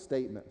beautiful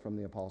statement from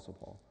the Apostle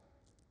Paul.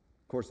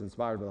 Of course,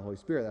 inspired by the Holy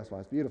Spirit, that's why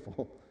it's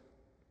beautiful.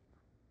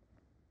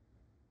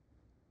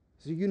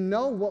 So you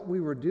know what we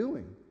were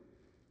doing.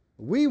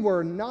 We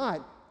were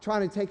not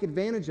trying to take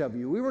advantage of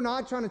you. We were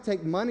not trying to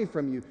take money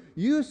from you.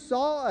 You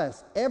saw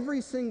us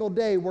every single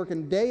day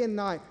working day and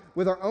night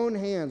with our own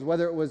hands,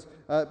 whether it was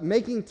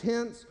making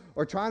tents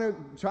or trying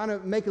to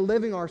make a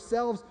living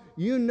ourselves.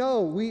 You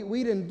know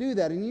we didn't do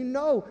that. And you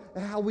know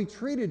how we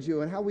treated you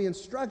and how we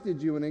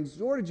instructed you and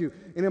exhorted you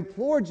and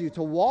implored you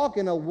to walk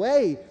in a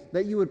way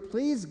that you would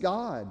please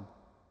God,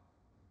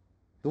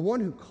 the one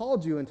who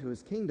called you into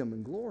his kingdom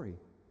and glory.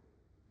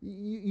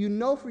 You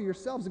know for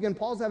yourselves. Again,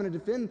 Paul's having to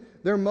defend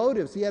their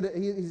motives.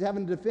 He's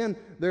having to defend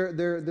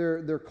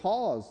their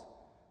cause.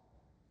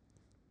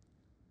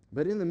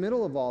 But in the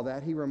middle of all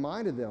that, he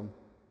reminded them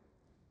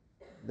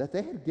that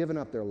they had given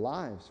up their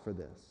lives for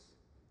this.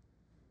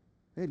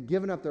 They had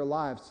given up their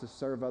lives to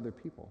serve other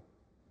people.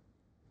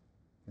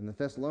 And the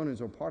Thessalonians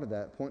were part of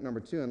that. Point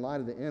number 2, in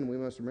light of the end, we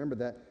must remember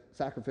that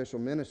sacrificial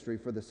ministry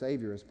for the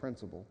Savior is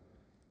principle.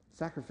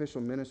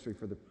 Sacrificial ministry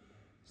for the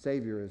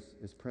Savior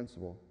is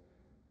principle.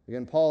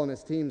 Again, Paul and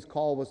his team's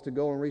call was to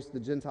go and reach the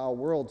Gentile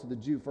world, to the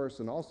Jew first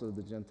and also to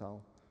the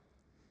Gentile.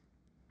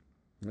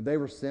 And they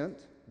were sent.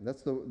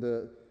 That's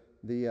the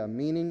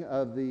meaning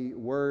of the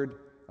word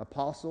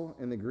apostle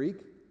in the Greek,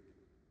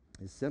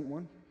 is sent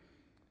one.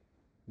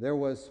 There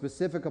was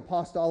specific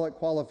apostolic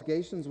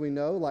qualifications, we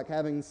know, like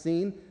having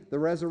seen the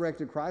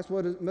resurrected Christ.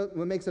 What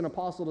makes an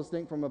apostle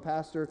distinct from a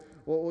pastor?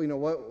 Well,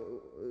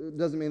 what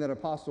doesn't mean that an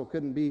apostle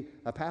couldn't be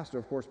a pastor.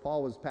 Of course,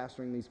 Paul was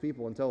pastoring these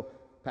people until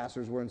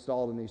pastors were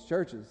installed in these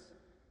churches.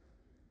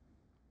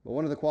 But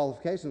one of the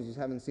qualifications was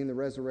having seen the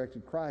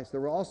resurrected Christ.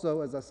 There were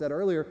also, as I said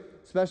earlier,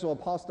 special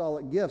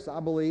apostolic gifts, I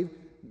believe,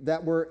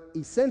 that were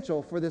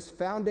essential for this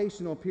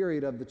foundational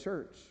period of the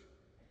church.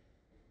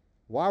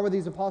 Why were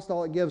these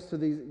apostolic gifts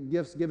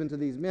given to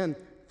these men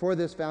for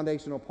this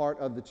foundational part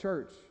of the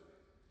church?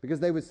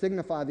 Because they would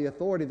signify the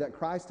authority that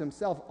Christ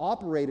himself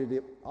operated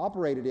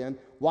in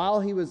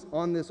while he was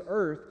on this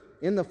earth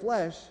in the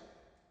flesh.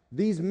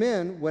 These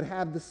men would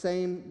have the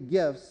same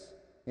gifts,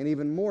 and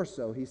even more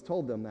so. He's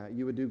told them that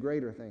you would do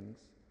greater things.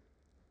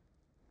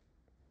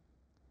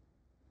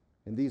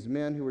 And these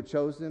men who were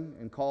chosen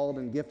and called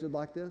and gifted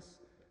like this,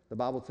 the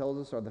Bible tells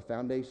us, are the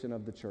foundation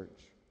of the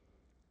church.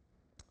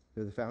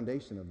 They're the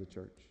foundation of the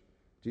church.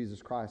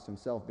 Jesus Christ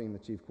himself being the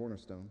chief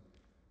cornerstone.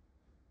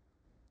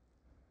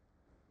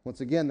 Once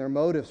again, their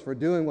motives for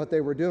doing what they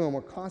were doing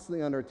were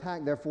constantly under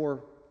attack.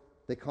 Therefore,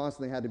 they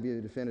constantly had to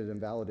be defended and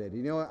validated.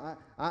 You know,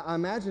 I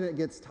imagine it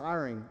gets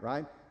tiring,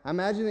 right? I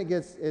imagine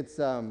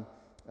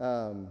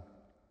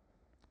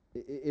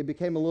it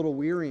became a little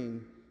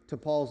wearying to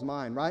Paul's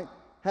mind, right?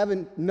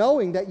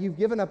 Knowing that you've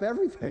given up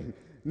everything,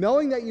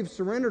 knowing that you've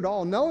surrendered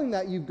all, knowing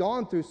that you've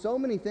gone through so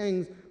many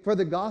things for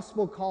the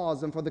gospel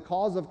cause and for the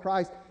cause of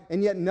Christ,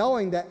 and yet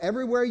knowing that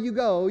everywhere you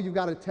go, you've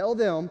got to tell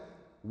them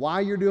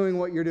why you're doing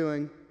what you're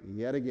doing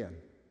yet again,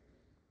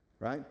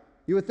 right?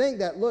 You would think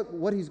that, look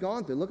what he's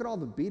gone through. Look at all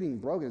the beating,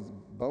 broken his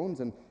bones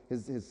and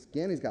his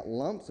skin. He's got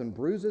lumps and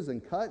bruises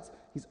and cuts.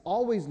 He's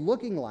always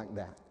looking like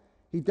that.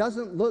 He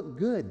doesn't look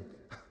good.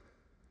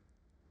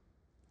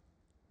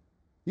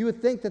 You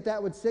would think that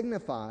that would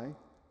signify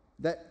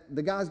that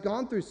the guy's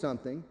gone through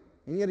something,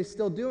 and yet he's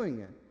still doing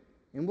it.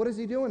 And what is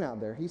he doing out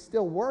there? He's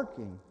still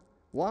working.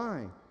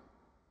 Why?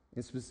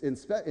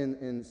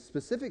 In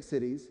specific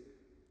cities,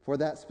 for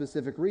that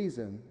specific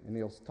reason, and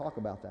he'll talk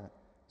about that,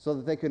 so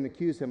that they couldn't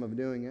accuse him of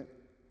doing it,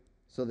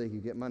 so they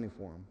could get money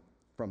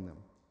from them.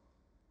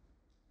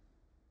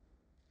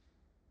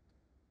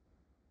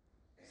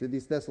 See,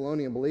 these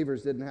Thessalonian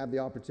believers didn't have the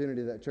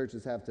opportunity that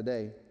churches have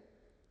today.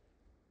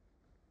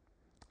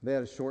 They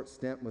had a short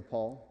stint with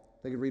Paul.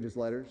 They could read his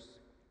letters,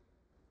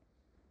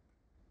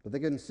 but they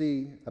couldn't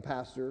see a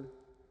pastor,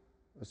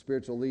 a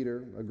spiritual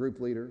leader, a group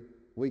leader,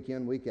 week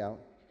in, week out,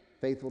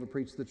 faithful to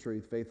preach the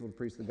truth, faithful to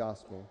preach the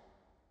gospel,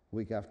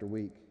 week after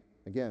week.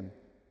 Again,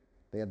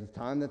 they had the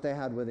time that they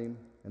had with him,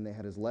 and they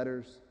had his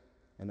letters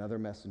and other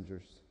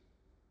messengers.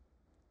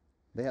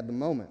 They had the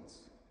moments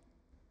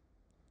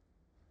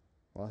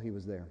while he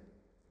was there.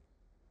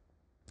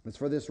 It's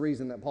for this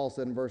reason that Paul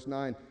said in verse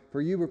 9,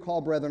 "For you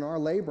recall, brethren, our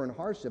labor and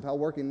hardship, how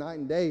working night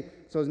and day,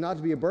 so as not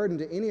to be a burden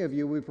to any of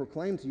you, we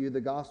proclaim to you the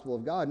gospel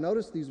of God."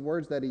 Notice these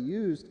words that he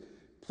used.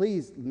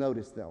 Please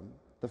notice them.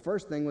 The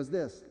first thing was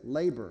this: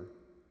 labor.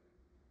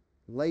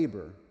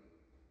 Labor.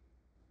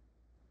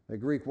 The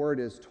Greek word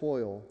is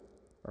toil,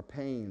 or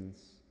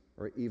pains,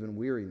 or even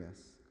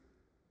weariness.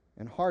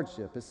 And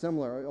hardship is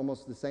similar,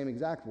 almost the same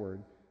exact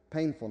word: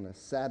 painfulness,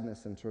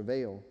 sadness, and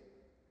travail.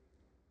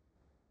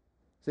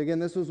 So again,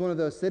 this was one of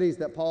those cities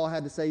that Paul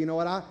had to say, you know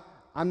what,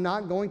 I'm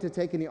not going to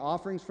take any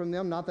offerings from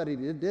them. Not that he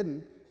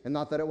didn't, and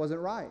not that it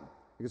wasn't right,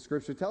 because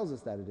Scripture tells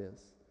us that it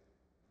is.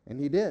 And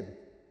he did.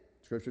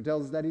 Scripture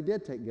tells us that he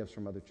did take gifts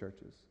from other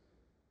churches.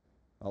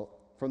 Well,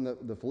 from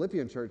the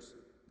Philippian church,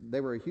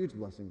 they were a huge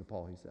blessing to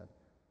Paul, he said.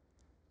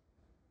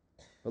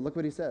 But look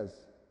what he says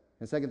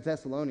in 2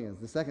 Thessalonians,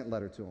 the second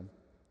letter to him,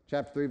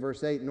 chapter 3,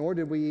 verse 8, "Nor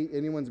did we eat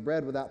anyone's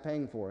bread without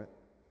paying for it,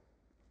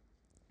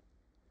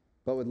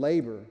 but with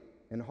labor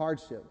and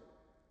hardship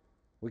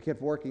we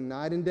kept working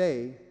night and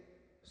day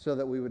so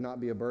that we would not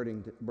be a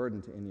burden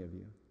to any of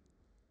you."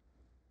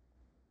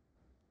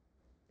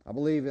 I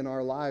believe in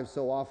our lives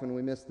so often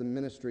we miss the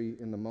ministry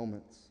in the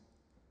moments,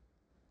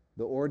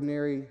 the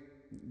ordinary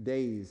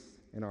days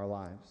in our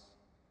lives.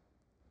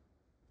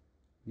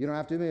 You don't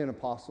have to be an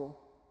apostle.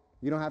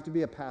 You don't have to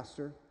be a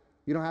pastor.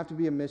 You don't have to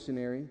be a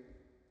missionary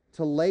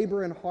to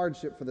labor in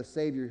hardship for the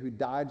Savior who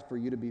died for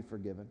you to be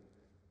forgiven.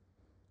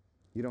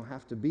 You don't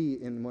have to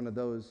be in one of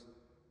those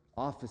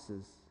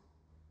offices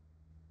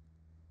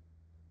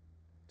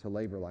to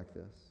labor like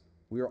this.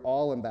 We are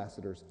all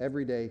ambassadors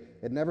every day.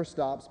 It never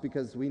stops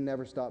because we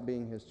never stop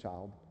being his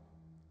child.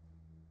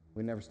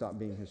 We never stop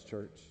being his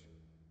church.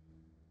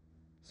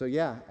 So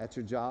yeah, at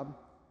your job,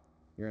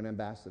 you're an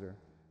ambassador.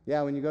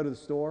 Yeah, when you go to the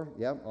store,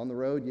 on the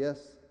road,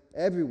 yes.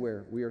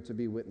 Everywhere we are to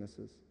be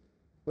witnesses.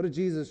 What did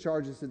Jesus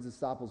charge his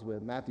disciples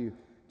with? Matthew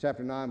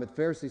chapter 9, "But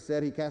the Pharisee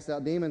said he cast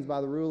out demons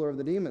by the ruler of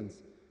the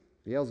demons,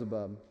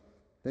 Beelzebub.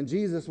 Then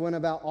Jesus went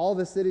about all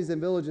the cities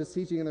and villages,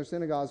 teaching in their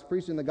synagogues,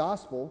 preaching the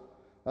gospel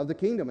of the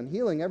kingdom and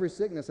healing every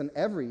sickness and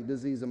every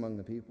disease among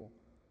the people.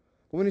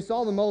 But when he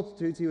saw the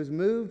multitudes, he was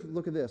moved,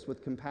 look at this,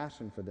 with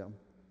compassion for them,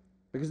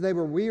 because they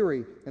were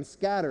weary and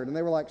scattered, and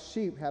they were like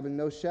sheep having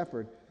no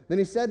shepherd. Then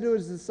he said to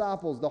his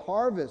disciples, the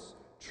harvest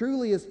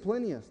truly is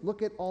plenteous.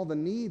 Look at all the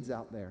needs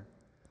out there.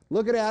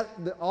 Look at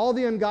all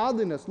the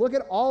ungodliness. Look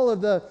at all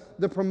of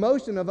the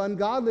promotion of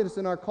ungodliness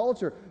in our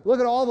culture. Look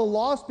at all the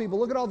lost people.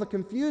 Look at all the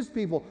confused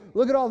people.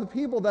 Look at all the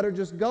people that are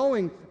just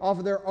going off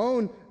of their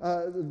own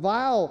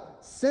vile,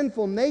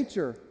 sinful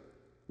nature.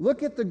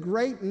 Look at the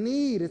great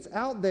need. It's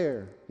out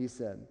there, he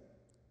said.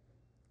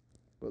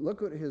 But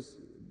look at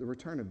the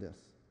return of this.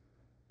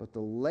 But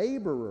the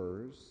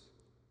laborers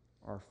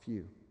are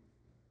few.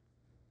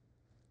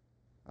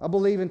 I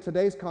believe in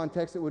today's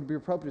context it would be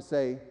appropriate to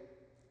say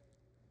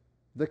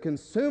the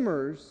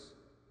consumers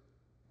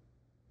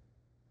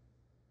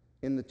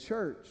in the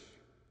church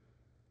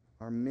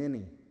are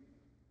many.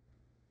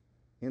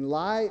 In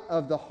light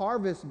of the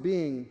harvest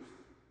being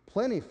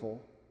plentiful,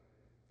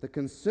 the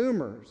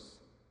consumers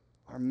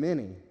are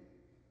many,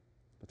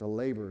 but the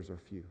laborers are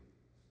few.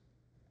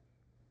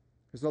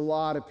 There's a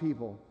lot of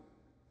people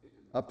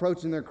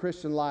approaching their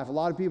Christian life, a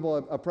lot of people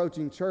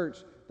approaching church,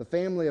 the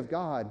family of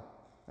God,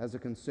 as a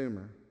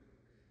consumer,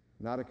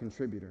 not a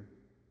contributor.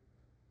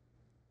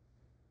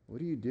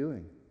 What are you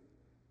doing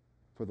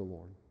for the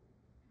Lord?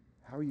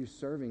 How are you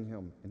serving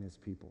Him and His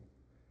people?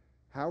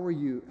 How are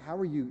you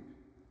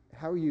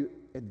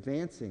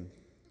advancing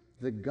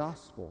the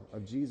gospel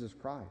of Jesus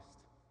Christ?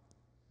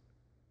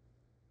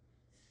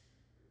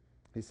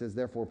 He says,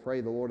 therefore,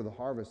 pray the Lord of the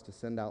harvest to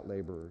send out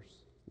laborers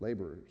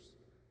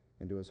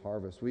into His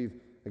harvest. We've,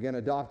 again,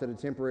 adopted a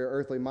temporary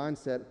earthly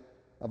mindset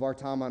of our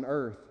time on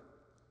earth,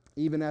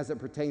 even as it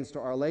pertains to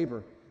our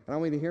labor. And I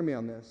want you to hear me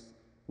on this.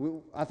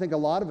 I think a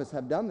lot of us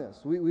have done this.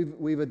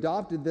 We've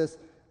adopted this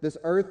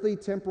earthly,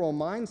 temporal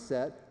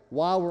mindset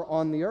while we're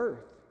on the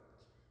earth,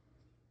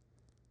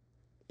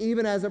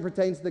 even as it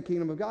pertains to the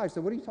kingdom of God.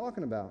 So what are you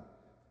talking about?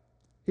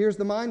 Here's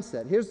the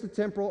mindset. Here's the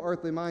temporal,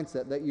 earthly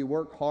mindset, that you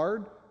work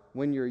hard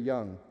when you're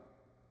young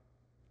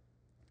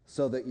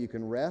so that you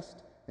can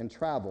rest and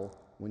travel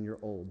when you're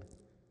old.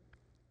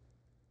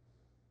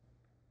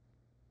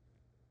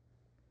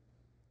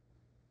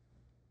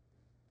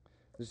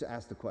 Just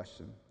ask the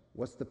question,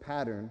 what's the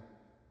pattern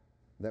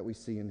that we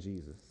see in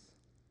Jesus?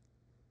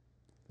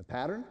 The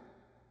pattern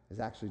is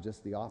actually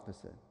just the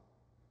opposite.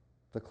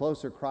 The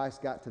closer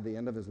Christ got to the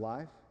end of his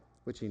life,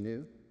 which he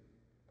knew,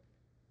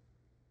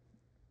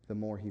 the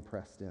more he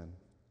pressed in.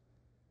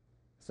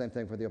 Same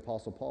thing for the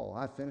Apostle Paul.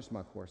 I finished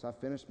my course. I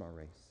finished my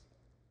race.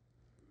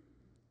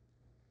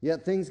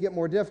 Yet things get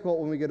more difficult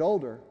when we get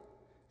older.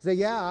 Say,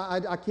 yeah,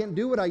 I can't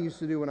do what I used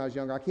to do when I was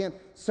younger. I can't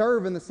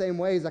serve in the same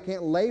ways. I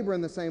can't labor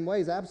in the same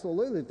ways.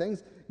 Absolutely,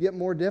 things get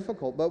more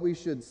difficult, but we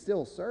should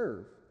still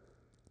serve.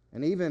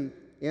 And even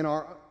in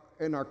our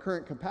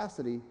current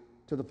capacity,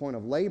 to the point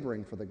of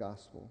laboring for the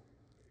gospel.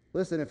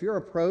 Listen, if your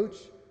approach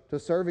to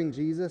serving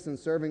Jesus and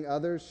serving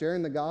others,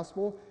 sharing the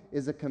gospel,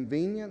 is a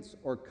convenience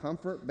or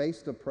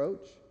comfort-based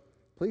approach,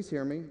 please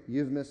hear me,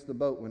 you've missed the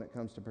boat when it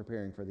comes to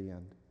preparing for the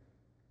end.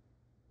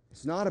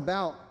 It's not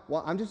about,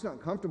 well, I'm just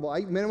not comfortable.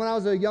 When I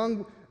was a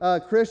young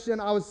Christian,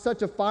 I was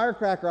such a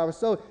firecracker. I was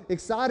so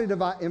excited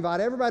to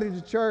invite everybody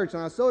to church, and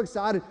I was so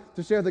excited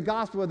to share the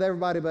gospel with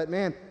everybody. But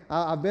man,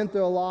 I've been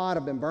through a lot.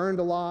 I've been burned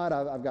a lot.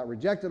 I've got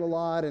rejected a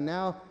lot. And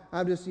now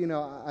I'm just, I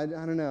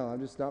don't know. I'm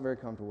just not very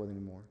comfortable with it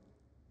anymore.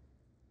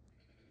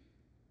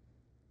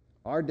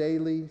 Our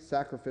daily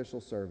sacrificial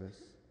service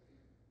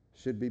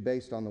should be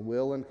based on the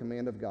will and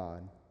command of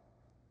God,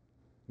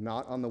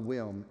 not on the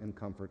whim and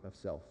comfort of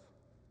self.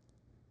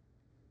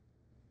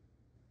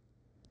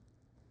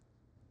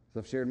 As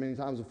I've shared many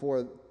times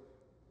before,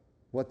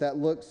 what that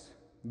looks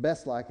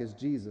best like is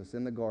Jesus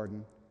in the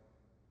garden,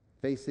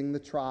 facing the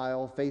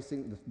trial,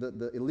 facing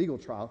the illegal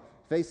trial,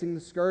 facing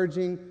the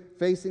scourging,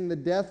 facing the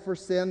death for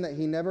sin that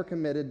he never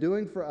committed,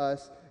 doing for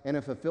us and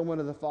in fulfillment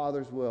of the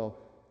Father's will.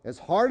 As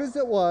hard as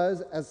it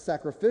was, as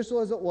sacrificial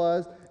as it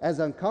was, as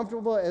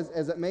uncomfortable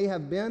as it may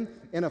have been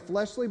in a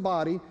fleshly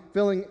body,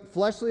 feeling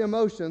fleshly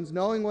emotions,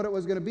 knowing what it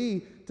was going to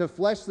be to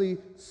fleshly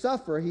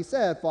suffer, he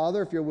said,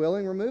 Father, if you're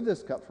willing, remove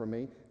this cup from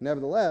me.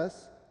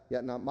 Nevertheless,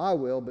 yet not my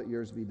will, but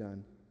yours be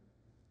done.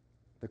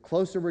 The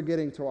closer we're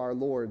getting to our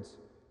Lord's,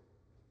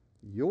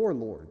 your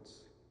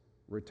Lord's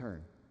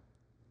return.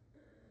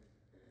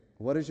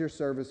 What does your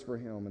service for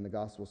him and the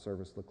gospel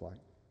service look like?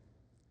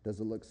 Does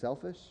it look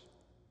selfish?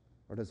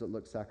 Or does it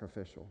look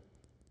sacrificial?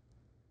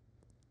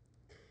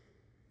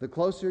 The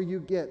closer you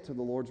get to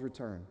the Lord's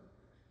return,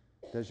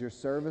 does your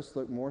service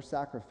look more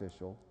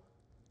sacrificial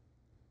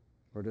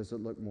or does it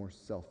look more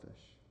selfish?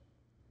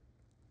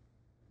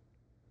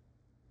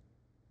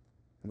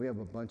 And we have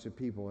a bunch of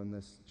people in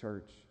this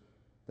church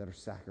that are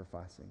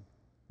sacrificing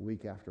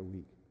week after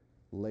week,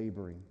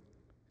 laboring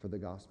for the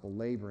gospel,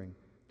 laboring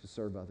to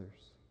serve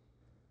others.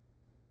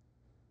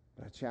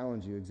 But I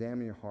challenge you,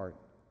 examine your heart.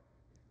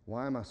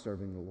 Why am I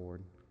serving the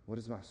Lord? What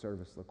does my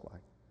service look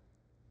like?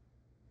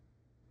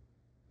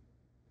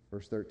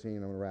 Verse 13,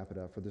 I'm going to wrap it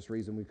up. For this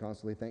reason, we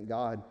constantly thank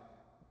God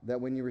that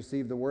when you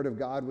received the word of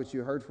God, which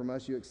you heard from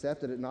us, you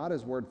accepted it not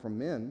as word from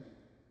men,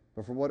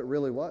 but for what it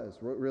really was,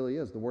 what it really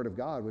is, the word of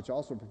God, which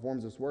also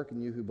performs this work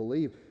in you who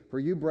believe. For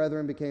you,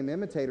 brethren, became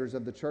imitators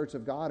of the church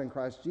of God in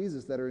Christ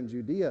Jesus that are in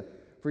Judea.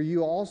 For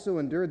you also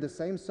endured the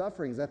same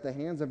sufferings at the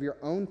hands of your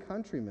own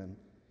countrymen,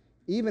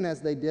 even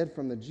as they did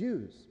from the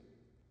Jews,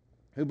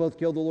 who both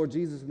killed the Lord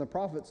Jesus and the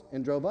prophets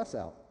and drove us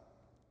out.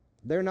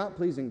 They're not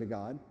pleasing to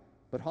God,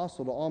 but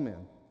hostile to all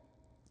men,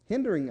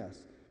 hindering us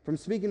from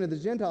speaking to the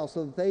Gentiles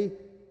so that they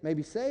may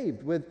be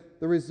saved, with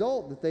the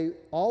result that they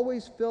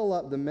always fill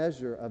up the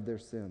measure of their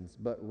sins,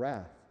 but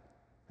wrath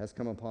has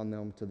come upon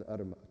them to the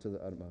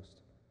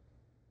uttermost.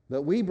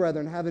 But we,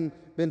 brethren, having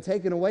been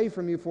taken away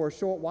from you for a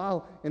short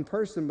while in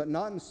person, but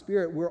not in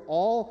spirit, we're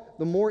all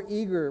the more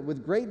eager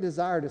with great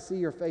desire to see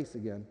your face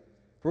again.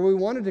 For we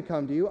wanted to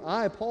come to you,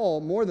 I, Paul,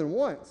 more than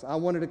once. I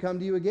wanted to come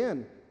to you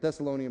again,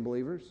 Thessalonian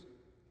believers.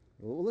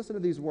 Well, listen to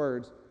these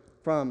words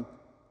from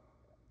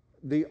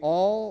the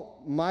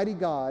Almighty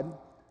God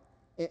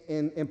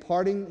in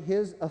imparting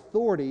his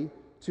authority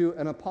to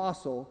an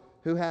apostle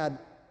who had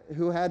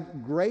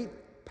great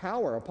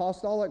power,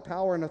 apostolic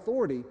power and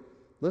authority.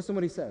 Listen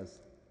what he says.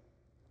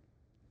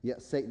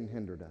 Yet Satan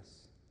hindered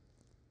us.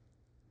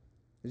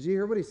 Did you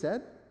hear what he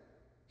said?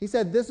 He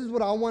said, this is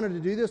what I wanted to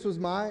do. This was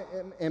my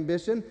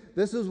ambition.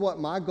 This is what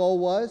my goal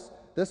was.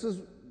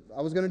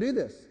 I was going to do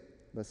this.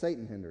 But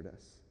Satan hindered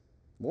us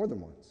more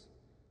than once.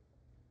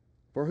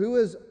 For who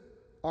is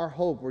our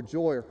hope or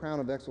joy or crown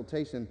of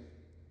exaltation?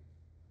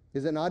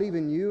 Is it not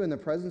even you in the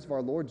presence of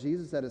our Lord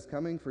Jesus that is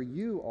coming? For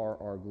you are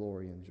our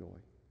glory and joy.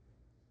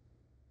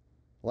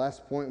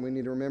 Last point we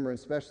need to remember,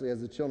 especially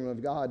as the children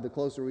of God, the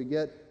closer we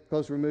get, the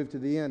closer we move to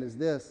the end, is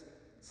this: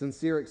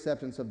 sincere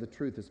acceptance of the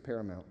truth is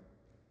paramount.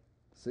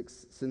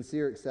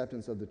 Sincere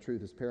acceptance of the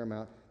truth is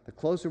paramount. The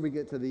closer we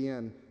get to the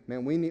end,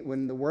 man,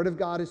 when the Word of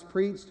God is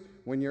preached,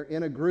 when you're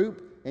in a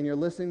group and you're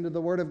listening to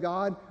the Word of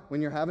God,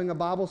 when you're having a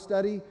Bible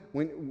study,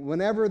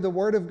 whenever the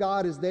Word of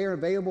God is there,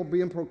 available,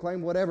 being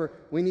proclaimed, whatever,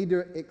 we need to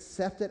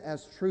accept it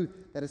as truth.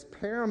 That is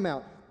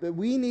paramount. That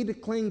we need to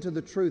cling to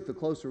the truth the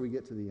closer we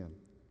get to the end.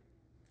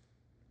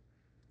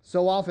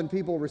 So often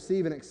people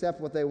receive and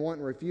accept what they want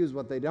and refuse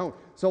what they don't.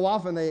 So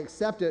often they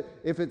accept it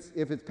if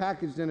it's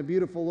packaged in a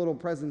beautiful little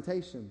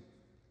presentation.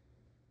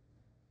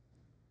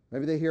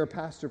 Maybe they hear a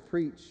pastor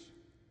preach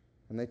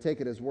and they take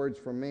it as words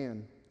from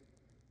man.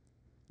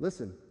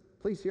 Listen,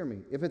 please hear me.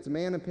 If it's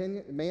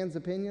man's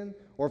opinion,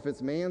 or if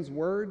it's man's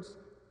words,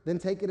 then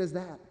take it as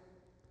that.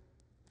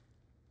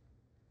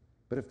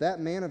 But if that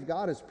man of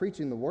God is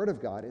preaching the Word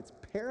of God, it's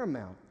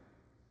paramount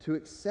to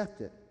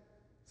accept it,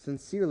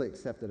 sincerely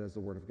accept it as the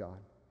Word of God.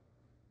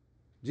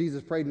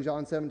 Jesus prayed in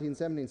John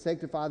 17:17,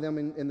 sanctify them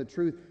in the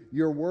truth.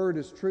 Your word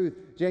is truth.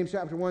 James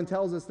chapter 1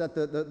 tells us that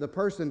the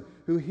person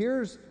who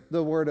hears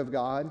the Word of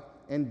God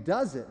and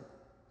does it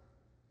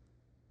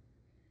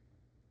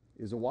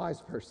is a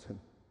wise person.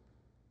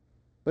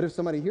 But if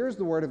somebody hears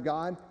the Word of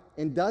God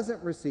and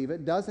doesn't receive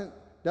it, doesn't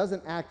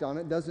act on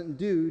it,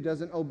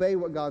 doesn't obey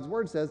what God's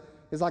Word says,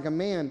 it's like a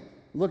man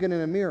looking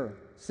in a mirror,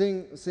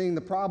 seeing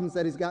the problems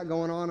that he's got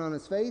going on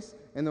his face,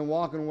 and then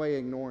walking away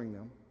ignoring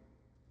them.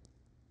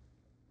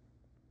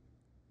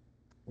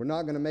 We're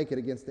not going to make it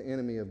against the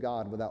enemy of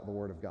God without the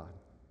Word of God.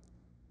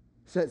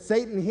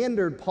 Satan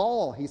hindered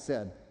Paul, he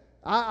said.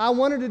 I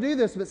wanted to do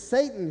this, but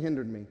Satan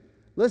hindered me.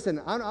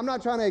 Listen, I'm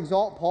not trying to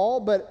exalt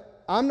Paul,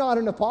 but I'm not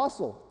an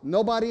apostle.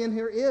 Nobody in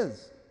here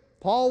is.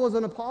 Paul was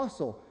an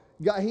apostle.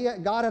 God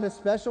had a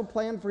special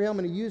plan for him,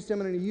 and he used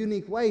him in a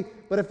unique way.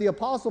 But if the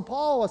apostle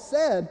Paul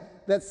said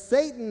that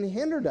Satan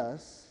hindered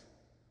us,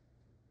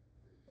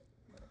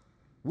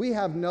 we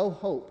have no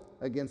hope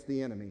against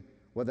the enemy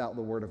without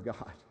the Word of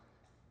God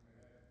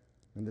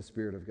and the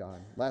Spirit of God.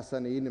 Last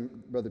Sunday evening,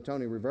 Brother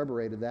Tony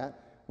reverberated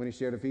that when he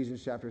shared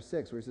Ephesians chapter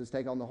 6, where he says,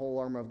 take on the whole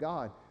armor of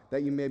God,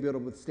 that you may be able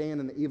to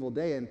withstand in the evil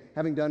day, and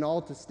having done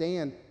all to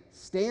stand,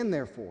 stand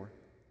therefore.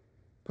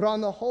 Put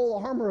on the whole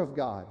armor of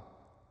God.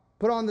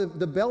 Put on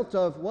the belt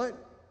of what?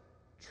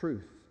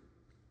 Truth.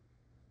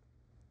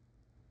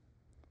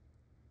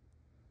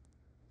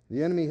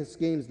 The enemy has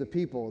schemes, the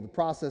people, the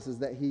processes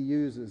that he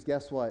uses,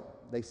 guess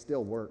what? They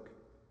still work.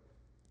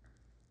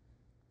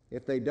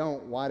 If they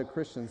don't, why do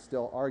Christians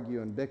still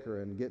argue and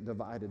bicker and get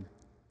divided?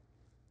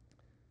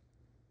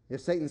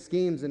 If Satan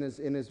schemes in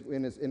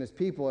his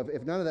people,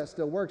 if none of that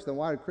still works, then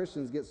why do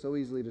Christians get so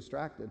easily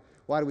distracted?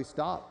 Why do we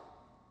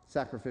stop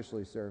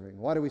sacrificially serving?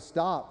 Why do we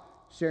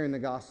stop sharing the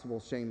gospel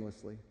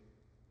shamelessly?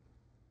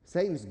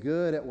 Satan's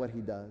good at what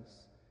he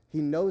does. He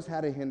knows how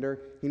to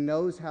hinder. He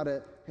knows how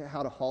to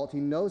halt. He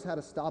knows how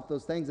to stop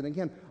those things. And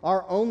again,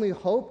 our only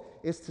hope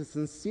is to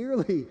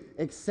sincerely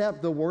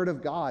accept the Word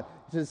of God,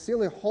 to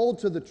sincerely hold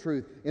to the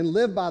truth and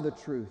live by the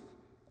truth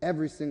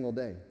every single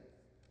day.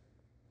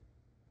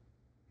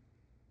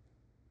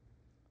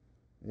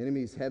 The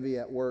enemy's heavy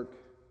at work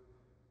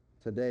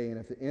today, and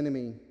if the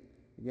enemy,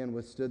 again,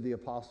 withstood the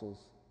apostles,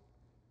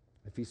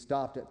 if he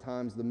stopped at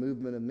times the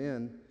movement of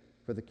men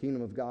for the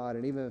kingdom of God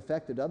and even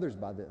affected others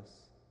by this,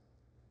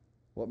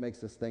 what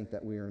makes us think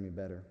that we are any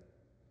better?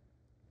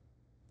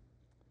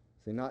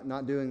 See,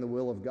 not doing the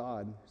will of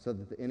God so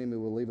that the enemy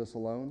will leave us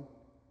alone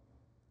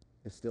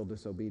is still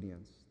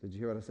disobedience. Did you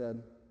hear what I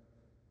said?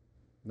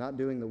 Not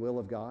doing the will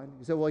of God.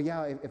 You say, well,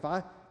 yeah, if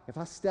I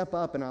step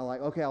up and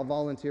okay, I'll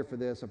volunteer for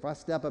this. If I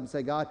step up and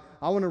say, God,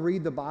 I want to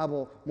read the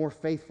Bible more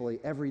faithfully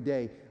every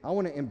day. I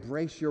want to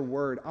embrace your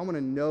word. I want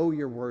to know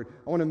your word.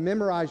 I want to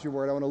memorize your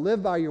word. I want to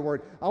live by your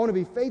word. I want to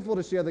be faithful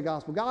to share the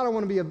gospel. God, I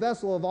want to be a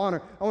vessel of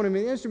honor. I want to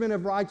be an instrument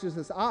of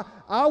righteousness.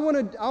 I want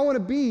to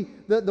be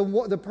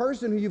the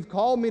person who you've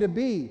called me to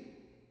be.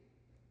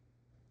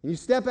 And you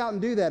step out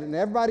and do that, and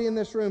everybody in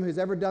this room who's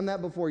ever done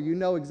that before, you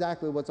know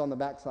exactly what's on the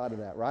backside of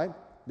that, right?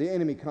 The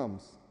enemy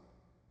comes.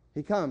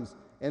 He comes.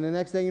 And the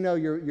next thing you know,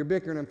 you're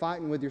bickering and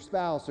fighting with your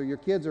spouse, or your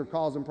kids are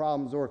causing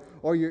problems,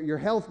 or your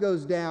health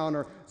goes down,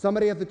 or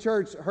somebody at the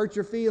church hurts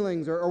your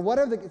feelings, or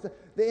whatever.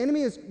 The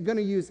enemy is going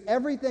to use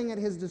everything at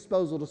his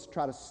disposal to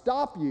try to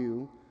stop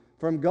you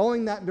from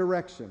going that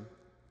direction.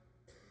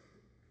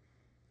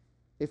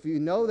 If you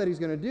know that he's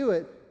going to do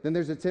it, then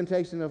there's a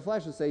temptation in the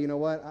flesh to say, you know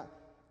what,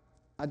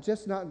 I'm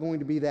just not going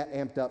to be that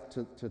amped up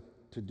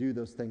to do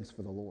those things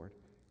for the Lord.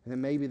 And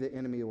then maybe the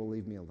enemy will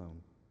leave me alone.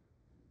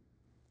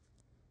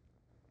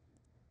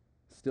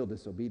 Still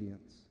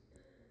disobedience.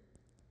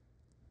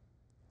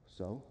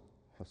 So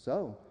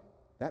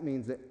that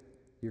means that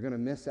you're going to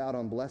miss out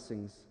on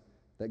blessings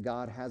that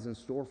God has in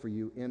store for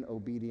you in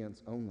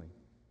obedience only.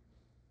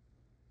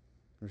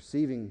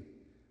 Receiving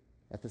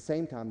at the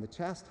same time the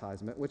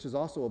chastisement, which is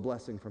also a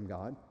blessing from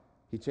God.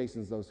 He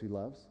chastens those he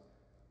loves.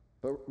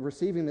 But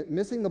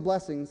missing the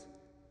blessings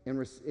in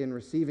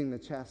receiving the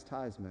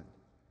chastisement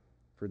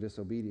for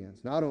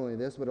disobedience. Not only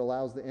this, but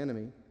allows the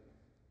enemy,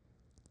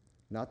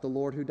 not the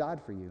Lord who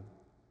died for you,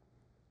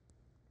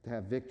 to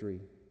have victory.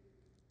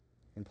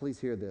 And please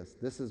hear this.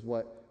 This is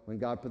what, when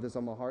God put this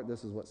on my heart,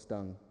 this is what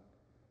stung.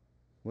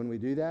 When we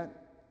do that,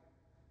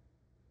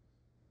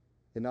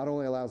 it not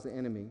only allows the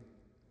enemy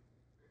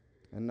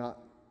and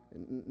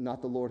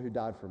not the Lord who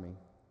died for me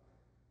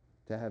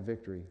to have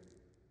victory,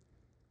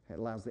 it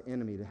allows the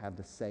enemy to have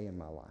the say in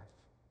my life.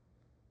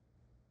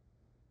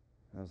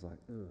 I was like,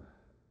 ugh.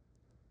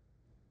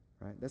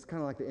 Right? That's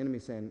kind of like the enemy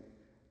saying,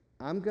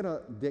 I'm going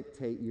to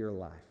dictate your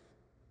life.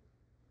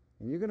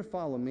 And you're going to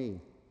follow me,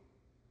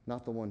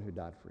 not the one who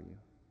died for you.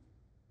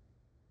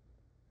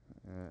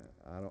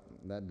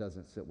 That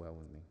doesn't sit well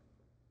with me.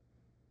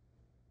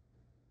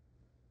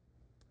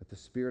 If the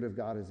Spirit of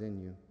God is in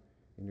you,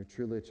 and you're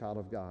truly a child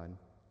of God,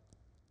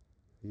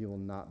 you will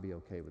not be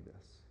okay with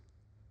this.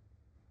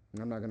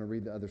 And I'm not going to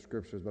read the other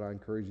scriptures, but I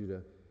encourage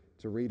you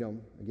to read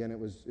them. Again, it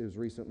was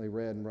recently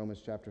read in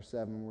Romans chapter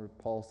 7, where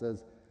Paul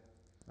says,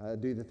 I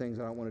do the things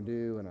I don't want to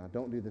do, and I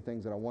don't do the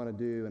things that I want to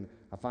do, and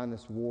I find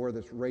this war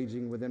that's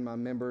raging within my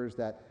members,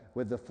 that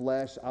with the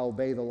flesh I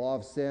obey the law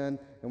of sin,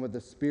 and with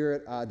the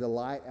Spirit I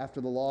delight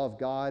after the law of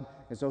God.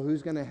 And so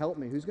who's going to help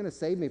me? Who's going to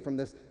save me from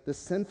this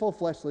sinful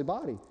fleshly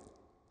body?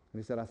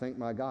 And he said, I thank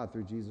my God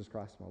through Jesus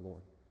Christ my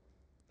Lord.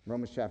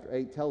 Romans chapter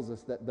 8 tells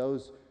us that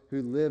those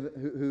who live,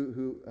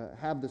 who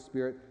have the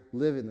Spirit,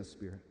 live in the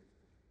Spirit.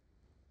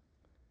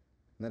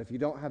 And that if you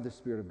don't have the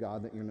Spirit of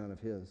God, that you're none of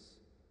His.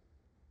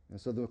 And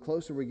so the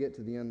closer we get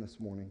to the end this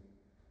morning,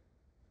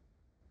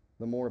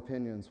 the more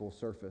opinions will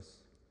surface.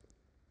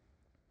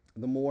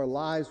 The more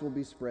lies will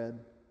be spread.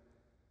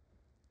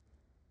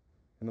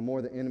 And the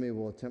more the enemy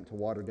will attempt to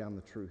water down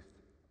the truth.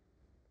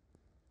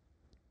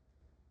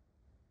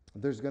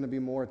 There's going to be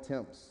more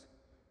attempts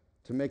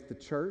to make the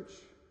church,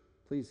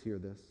 please hear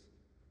this,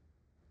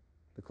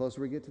 the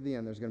closer we get to the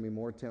end, there's going to be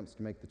more attempts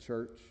to make the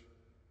church,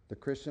 the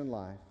Christian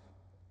life,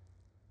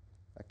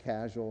 a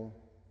casual,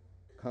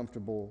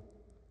 comfortable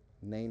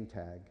name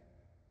tag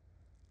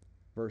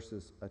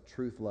versus a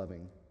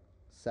truth-loving,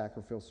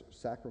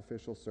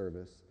 sacrificial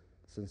service,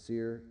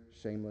 sincere,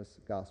 shameless,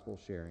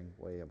 gospel-sharing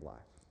way of life.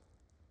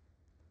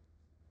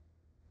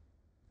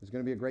 There's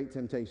going to be a great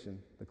temptation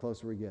the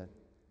closer we get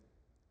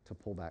to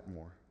pull back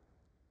more.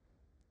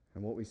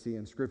 And what we see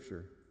in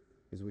Scripture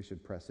is we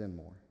should press in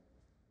more.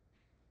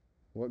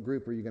 What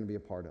group are you going to be a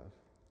part of?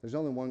 There's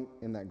only one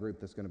in that group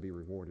that's going to be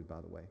rewarded,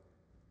 by the way.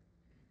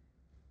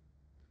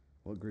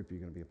 What group are you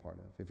going to be a part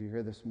of? If you're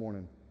here this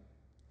morning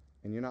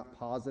and you're not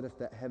positive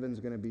that heaven's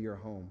going to be your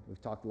home,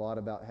 we've talked a lot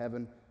about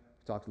heaven,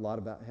 we've talked a lot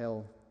about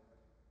hell,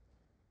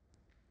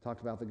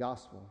 talked about the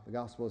gospel. The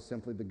gospel is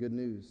simply the good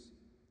news.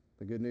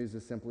 The good news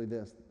is simply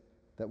this,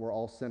 that we're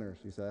all sinners.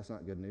 You say, that's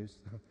not good news.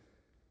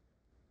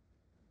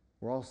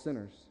 We're all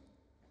sinners.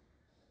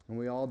 And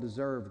we all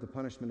deserve the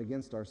punishment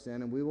against our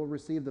sin, and we will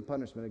receive the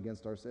punishment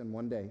against our sin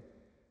one day.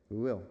 We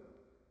will.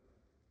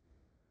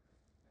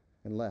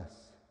 Unless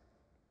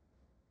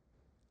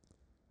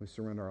we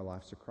surrender our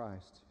lives to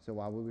Christ. So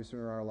why would we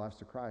surrender our lives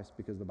to Christ?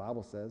 Because the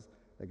Bible says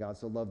that God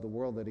so loved the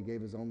world that He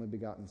gave His only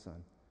begotten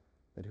Son,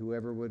 that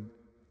whoever would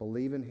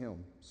believe in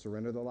Him,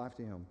 surrender their life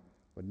to Him,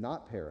 would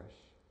not perish,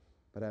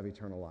 but have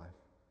eternal life.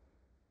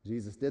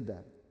 Jesus did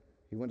that.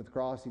 He went to the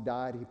cross, He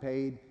died, He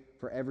paid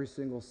for every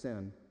single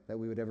sin that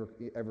we would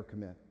ever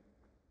commit.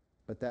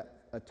 But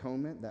that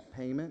atonement, that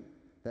payment,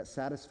 that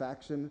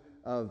satisfaction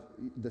of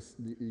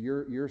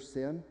your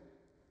sin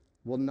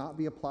will not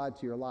be applied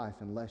to your life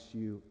unless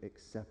you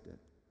accept it,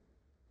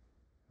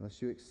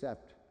 unless you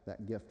accept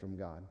that gift from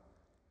God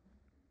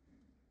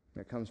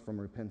that comes from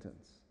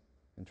repentance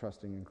and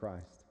trusting in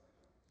Christ.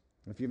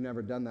 If you've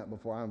never done that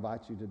before, I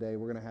invite you today.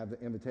 We're going to have the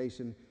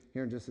invitation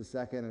here in just a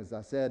second. As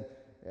I said,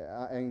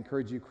 I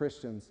encourage you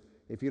Christians,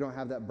 if you don't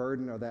have that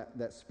burden or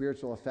that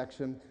spiritual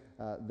affection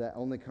that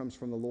only comes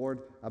from the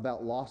Lord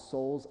about lost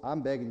souls,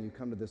 I'm begging you,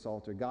 come to this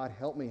altar. God,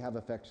 help me have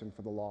affection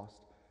for the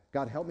lost.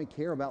 God, help me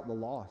care about the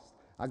lost.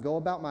 I go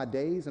about my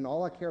days and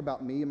all I care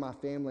about me and my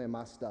family and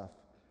my stuff.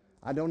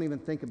 I don't even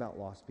think about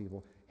lost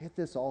people. Hit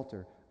this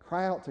altar.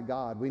 Cry out to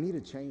God. We need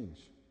a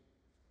change.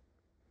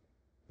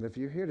 But if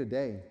you're here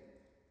today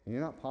and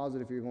you're not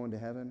positive you're going to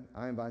heaven,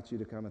 I invite you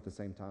to come at the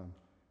same time.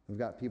 We've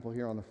got people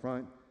here on the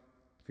front.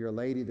 If you're a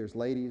lady, there's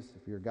ladies.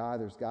 If you're a guy,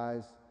 there's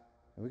guys.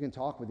 And we can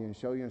talk with you and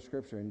show you in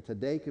Scripture. And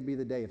today could be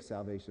the day of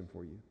salvation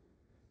for you.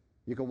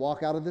 You can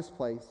walk out of this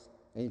place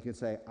and you can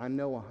say, I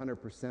know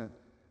 100%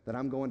 that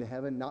I'm going to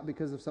heaven, not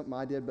because of something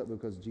I did, but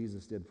because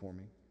Jesus did for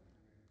me.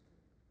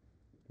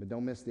 But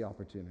don't miss the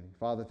opportunity.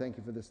 Father, thank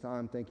you for this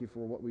time. Thank you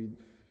for what we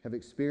have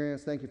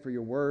experienced. Thank you for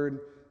your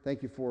word.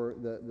 Thank you for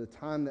the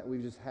time that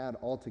we've just had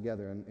all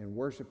together in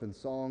worship and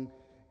song.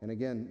 And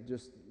again,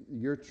 just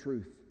your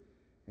truth.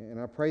 And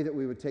I pray that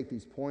we would take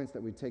these points,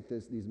 that we take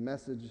this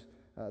message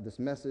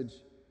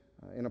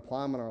and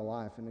apply them in our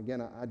life. And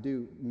again, I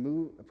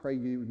pray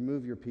you would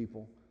move your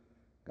people.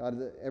 God,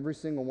 that every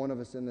single one of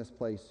us in this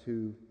place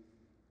who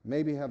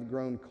maybe have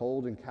grown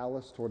cold and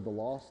callous toward the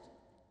lost,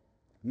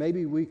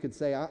 maybe we could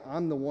say,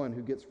 I'm the one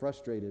who gets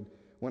frustrated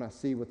when I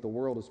see what the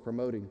world is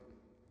promoting,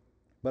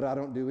 but I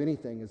don't do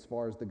anything as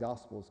far as the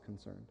gospel is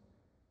concerned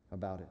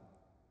about it.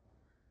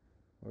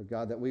 Lord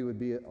God, that we would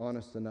be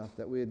honest enough,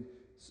 that we'd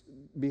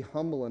be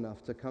humble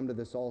enough to come to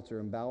this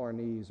altar and bow our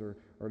knees or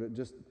to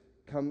just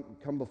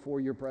come before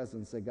your presence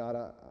and say, God,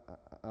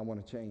 I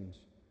want to change.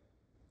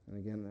 And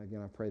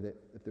again, I pray that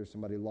if there's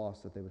somebody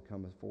lost, that they would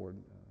come forward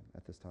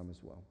at this time as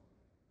well.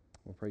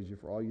 We'll praise you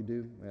for all you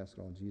do. We ask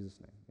it all in Jesus'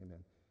 name. Amen.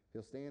 If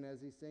you'll stand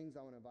as he sings,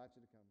 I want to invite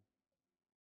you to come.